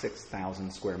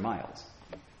 256,000 square miles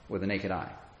with the naked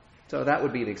eye. So that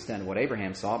would be the extent of what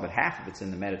Abraham saw, but half of it's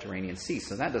in the Mediterranean Sea,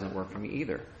 so that doesn't work for me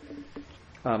either.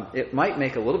 It might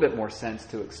make a little bit more sense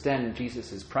to extend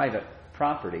Jesus' private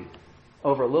property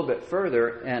over a little bit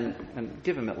further and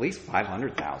give him at least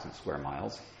 500,000 square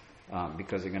miles,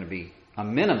 because there are going to be a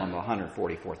minimum of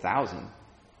 144,000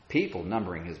 people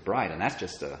numbering his bride, and that's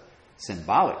just a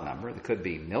symbolic number. There could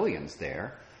be millions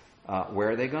there. Where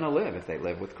are they going to live if they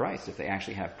live with Christ, if they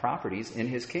actually have properties in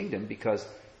his kingdom? Because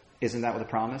isn't that what the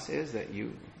promise is, that you're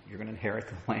going to inherit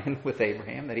the land with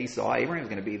Abraham, that he saw Abraham's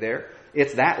going to be there?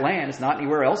 It's that land. It's not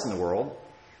anywhere else in the world.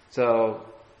 So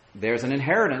there's an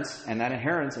inheritance, and that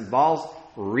inheritance involves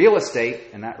real estate,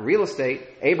 and that real estate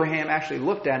Abraham actually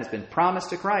looked at has been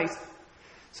promised to Christ.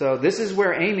 So this is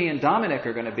where Amy and Dominic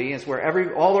are going to be. It's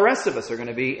where all the rest of us are going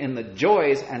to be, in the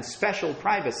joys and special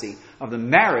privacy of the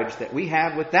marriage that we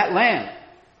have with that land.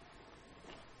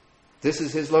 This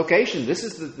is his location. This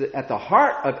is at the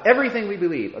heart of everything we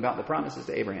believe about the promises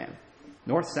to Abraham.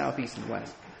 North, south, east, and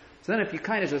west. So then if you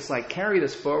kind of just carry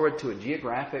this forward to a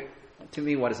geographic, to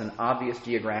me, what is an obvious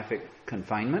geographic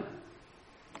confinement?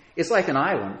 It's like an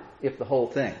island if the whole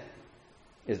thing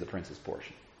is the prince's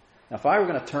portion. Now, if I were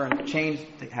going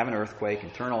to have an earthquake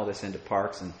and turn all this into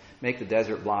parks and make the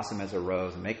desert blossom as a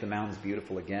rose and make the mountains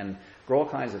beautiful again, grow all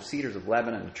kinds of cedars of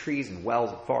Lebanon and trees and wells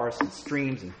of forests and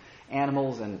streams and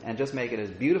animals and just make it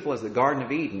as beautiful as the Garden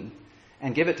of Eden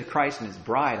and give it to Christ and his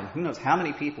bride, and who knows how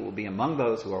many people will be among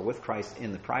those who are with Christ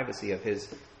in the privacy of his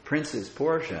prince's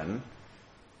portion,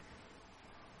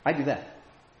 I do that.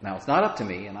 Now, it's not up to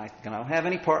me, and I don't have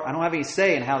any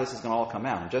say in how this is going to all come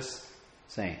out. I'm just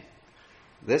saying.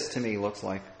 This, to me, looks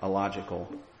like a logical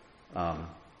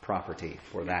property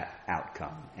for that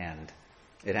outcome. And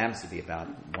it happens to be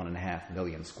about 1.5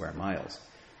 million square miles.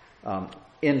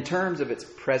 In terms of its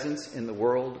presence in the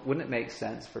world, wouldn't it make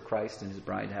sense for Christ and his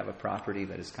bride to have a property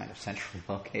that is kind of centrally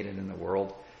located in the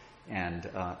world and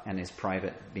is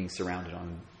private, being surrounded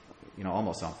on,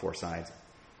 almost on four sides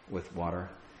with water?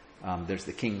 There's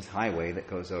the King's Highway that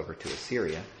goes over to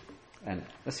Assyria. And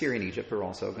Assyria and Egypt are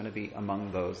also going to be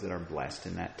among those that are blessed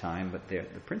in that time. But the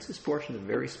prince's portion is a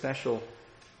very special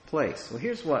place. Well,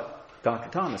 here's what Dr.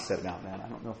 Thomas said about that. I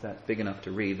don't know if that's big enough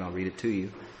to read, but I'll read it to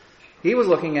you. He was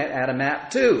looking at a map,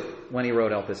 too, when he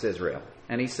wrote Elpis Israel.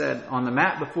 And he said, on the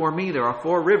map before me, there are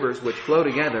 4 rivers which flow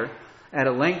together at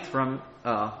a length form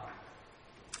a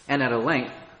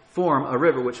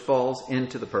river which falls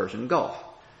into the Persian Gulf.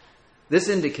 This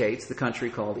indicates the country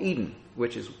called Eden,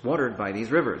 which is watered by these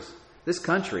rivers. This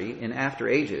country, in after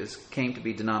ages, came to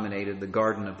be denominated the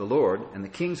Garden of the Lord, and the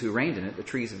kings who reigned in it, the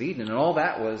trees of Eden. And all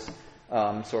that was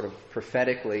sort of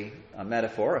prophetically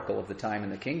metaphorical of the time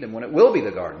in the kingdom when it will be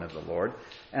the garden of the Lord.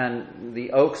 And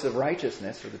the oaks of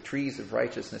righteousness, or the trees of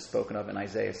righteousness spoken of in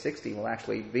Isaiah 60, will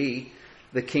actually be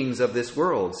the kings of this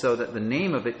world, so that the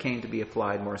name of it came to be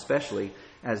applied more especially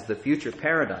as the future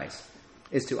paradise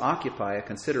is to occupy a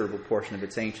considerable portion of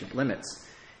its ancient limits.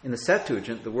 In the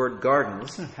Septuagint, the word garden,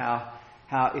 listen to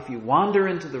how if you wander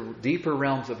into the deeper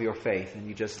realms of your faith and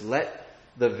you just let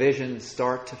the vision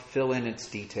start to fill in its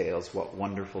details, what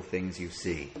wonderful things you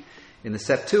see. In the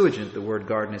Septuagint, the word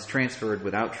garden is transferred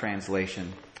without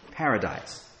translation,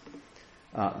 paradise.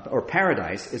 Or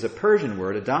paradise is a Persian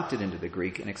word adopted into the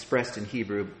Greek and expressed in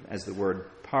Hebrew as the word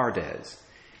pardes.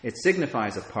 It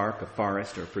signifies a park, a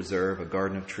forest, or a preserve, a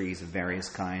garden of trees of various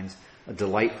kinds, a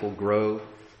delightful grove.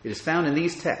 It is found in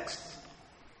these texts.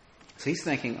 So he's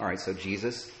thinking, all right, so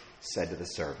Jesus said to the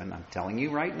servant, I'm telling you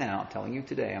right now, I'm telling you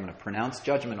today, I'm going to pronounce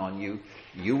judgment on you.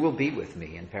 You will be with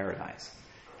me in paradise.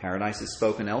 Paradise is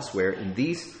spoken elsewhere in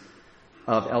these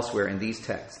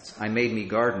texts. I made me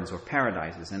gardens or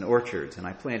paradises and orchards, and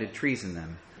I planted trees in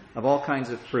them of all kinds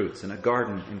of fruits, and a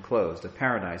garden enclosed. A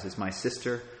paradise is my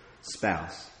sister,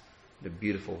 spouse. The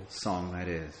beautiful song that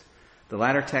is. The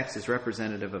latter text is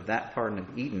representative of that part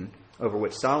of Eden over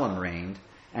which Solomon reigned,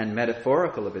 and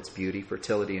metaphorical of its beauty,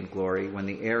 fertility, and glory, when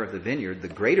the heir of the vineyard, the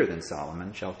greater than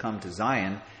Solomon, shall come to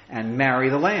Zion and marry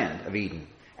the land of Eden,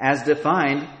 as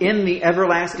defined in the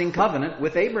everlasting covenant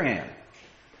with Abraham.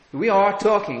 We are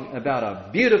talking about a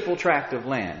beautiful tract of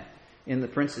land in the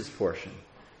prince's portion.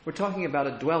 We're talking about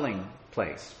a dwelling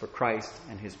place for Christ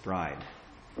and his bride.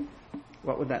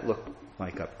 What would that look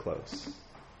like up close?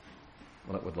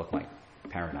 Well, it would look like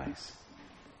paradise.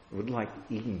 It would look like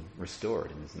Eden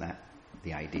restored, and isn't that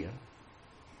the idea?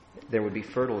 There would be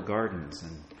fertile gardens,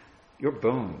 and your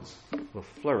bones will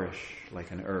flourish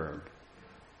like an herb.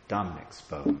 Dominic's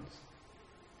bones.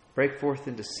 Break forth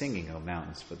into singing, O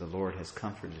mountains, for the Lord has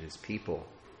comforted his people.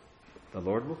 The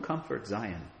Lord will comfort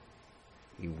Zion.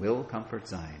 He will comfort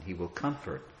Zion. He will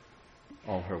comfort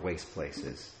all her waste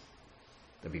places.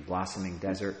 There'll be blossoming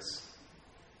deserts,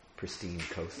 pristine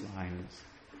coastlines,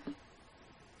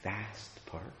 vast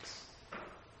parks.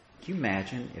 Can you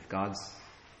imagine if God's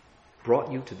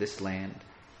brought you to this land,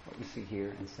 what you see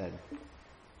here, and said,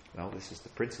 well, this is the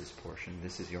prince's portion,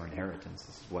 this is your inheritance,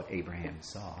 this is what Abraham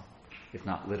saw, if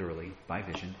not literally, by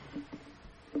vision.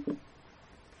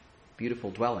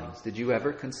 Beautiful dwellings. Did you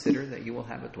ever consider that you will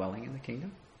have a dwelling in the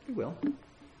kingdom? You will.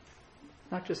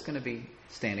 Not just going to be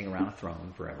standing around a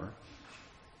throne forever.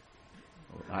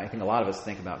 I think a lot of us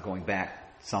think about going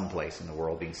back someplace in the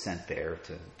world, being sent there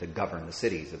to govern the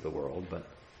cities of the world, but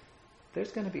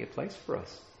there's going to be a place for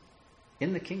us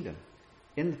in the kingdom,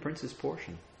 in the prince's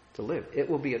portion, to live. It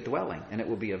will be a dwelling, and it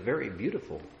will be a very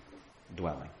beautiful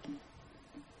dwelling.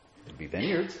 There'll be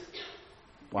vineyards.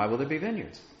 Why will there be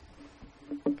vineyards?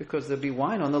 Because there'll be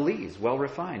wine on the lees, well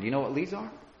refined. You know what lees are?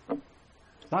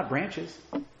 It's not branches.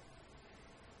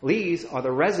 Lees are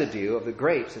the residue of the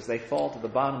grapes as they fall to the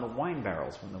bottom of wine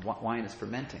barrels when the wine is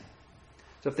fermenting.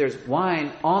 So if there's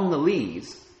wine on the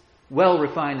lees, well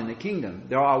refined in the kingdom,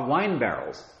 there are wine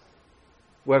barrels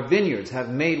where vineyards have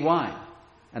made wine.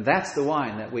 And that's the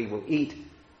wine that we will eat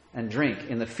and drink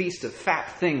in the feast of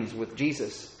fat things with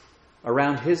Jesus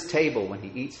around his table when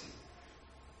he eats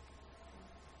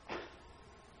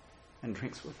and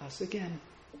drinks with us again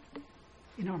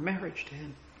in our marriage to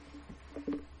him.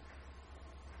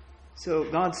 So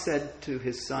God said to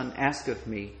his son, ask of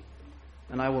me,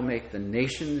 and I will make the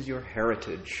nations your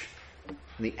heritage, and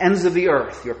the ends of the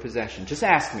earth your possession. Just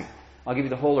ask me. I'll give you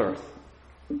the whole earth.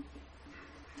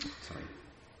 Sorry.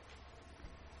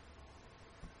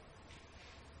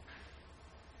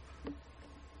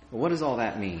 But what does all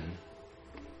that mean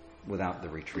without the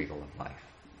retrieval of life?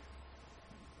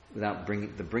 Without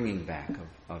the bringing back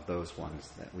of those ones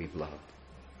that we've loved?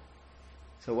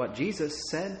 So what Jesus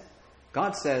said,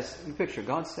 God says, you picture,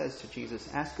 God says to Jesus,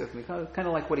 ask of me, kind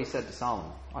of like what he said to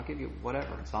Solomon. I'll give you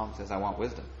whatever. And Solomon says, I want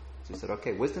wisdom. So he said,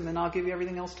 okay, wisdom, and I'll give you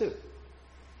everything else too.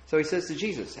 So he says to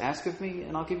Jesus, ask of me,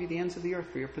 and I'll give you the ends of the earth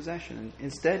for your possession. And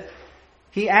instead,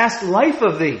 he asked life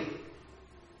of thee.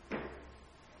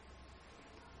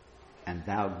 And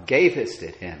thou gavest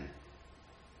it him,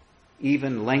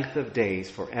 even length of days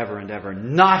forever and ever,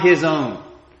 not his own.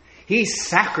 He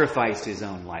sacrificed his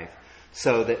own life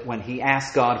so that when he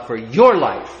asked God for your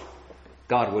life,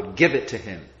 God would give it to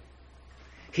him.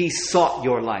 He sought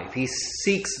your life. He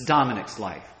seeks Dominic's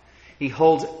life. He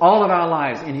holds all of our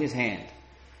lives in his hand.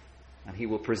 And he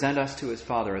will present us to his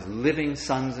Father as living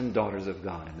sons and daughters of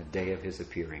God in the day of his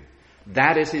appearing.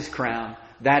 That is his crown.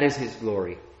 That is his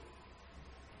glory.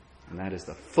 And that is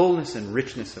the fullness and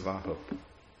richness of our hope.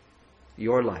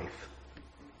 Your life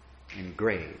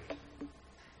engraved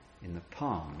in the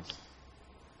palms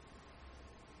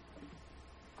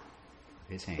of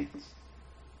his hands.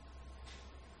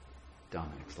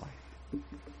 Dominic's life.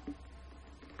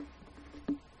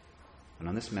 And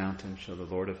on this mountain shall the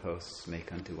Lord of hosts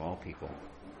make unto all people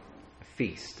a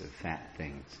feast of fat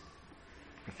things,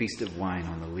 a feast of wine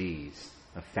on the lees,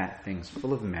 of fat things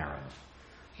full of marrow,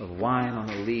 of wine on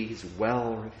the lees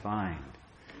well refined.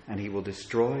 And he will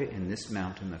destroy in this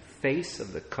mountain the face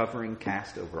of the covering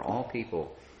cast over all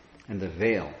people, and the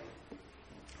veil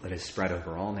that is spread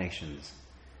over all nations.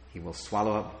 He will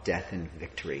swallow up death in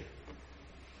victory.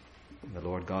 And the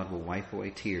Lord God will wipe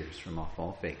away tears from off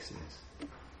all faces.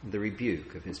 The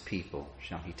rebuke of his people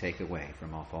shall he take away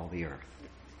from off all the earth.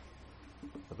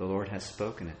 For the Lord has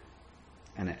spoken it,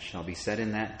 and it shall be said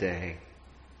in that day,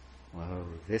 lo,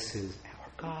 this is our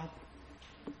God.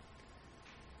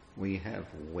 We have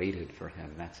waited for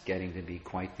him. That's getting to be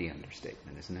quite the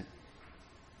understatement, isn't it?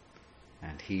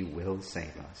 And he will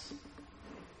save us.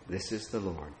 This is the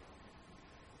Lord.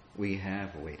 We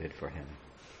have waited for him,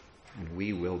 and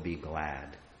we will be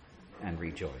glad and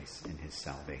rejoice in his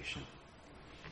salvation.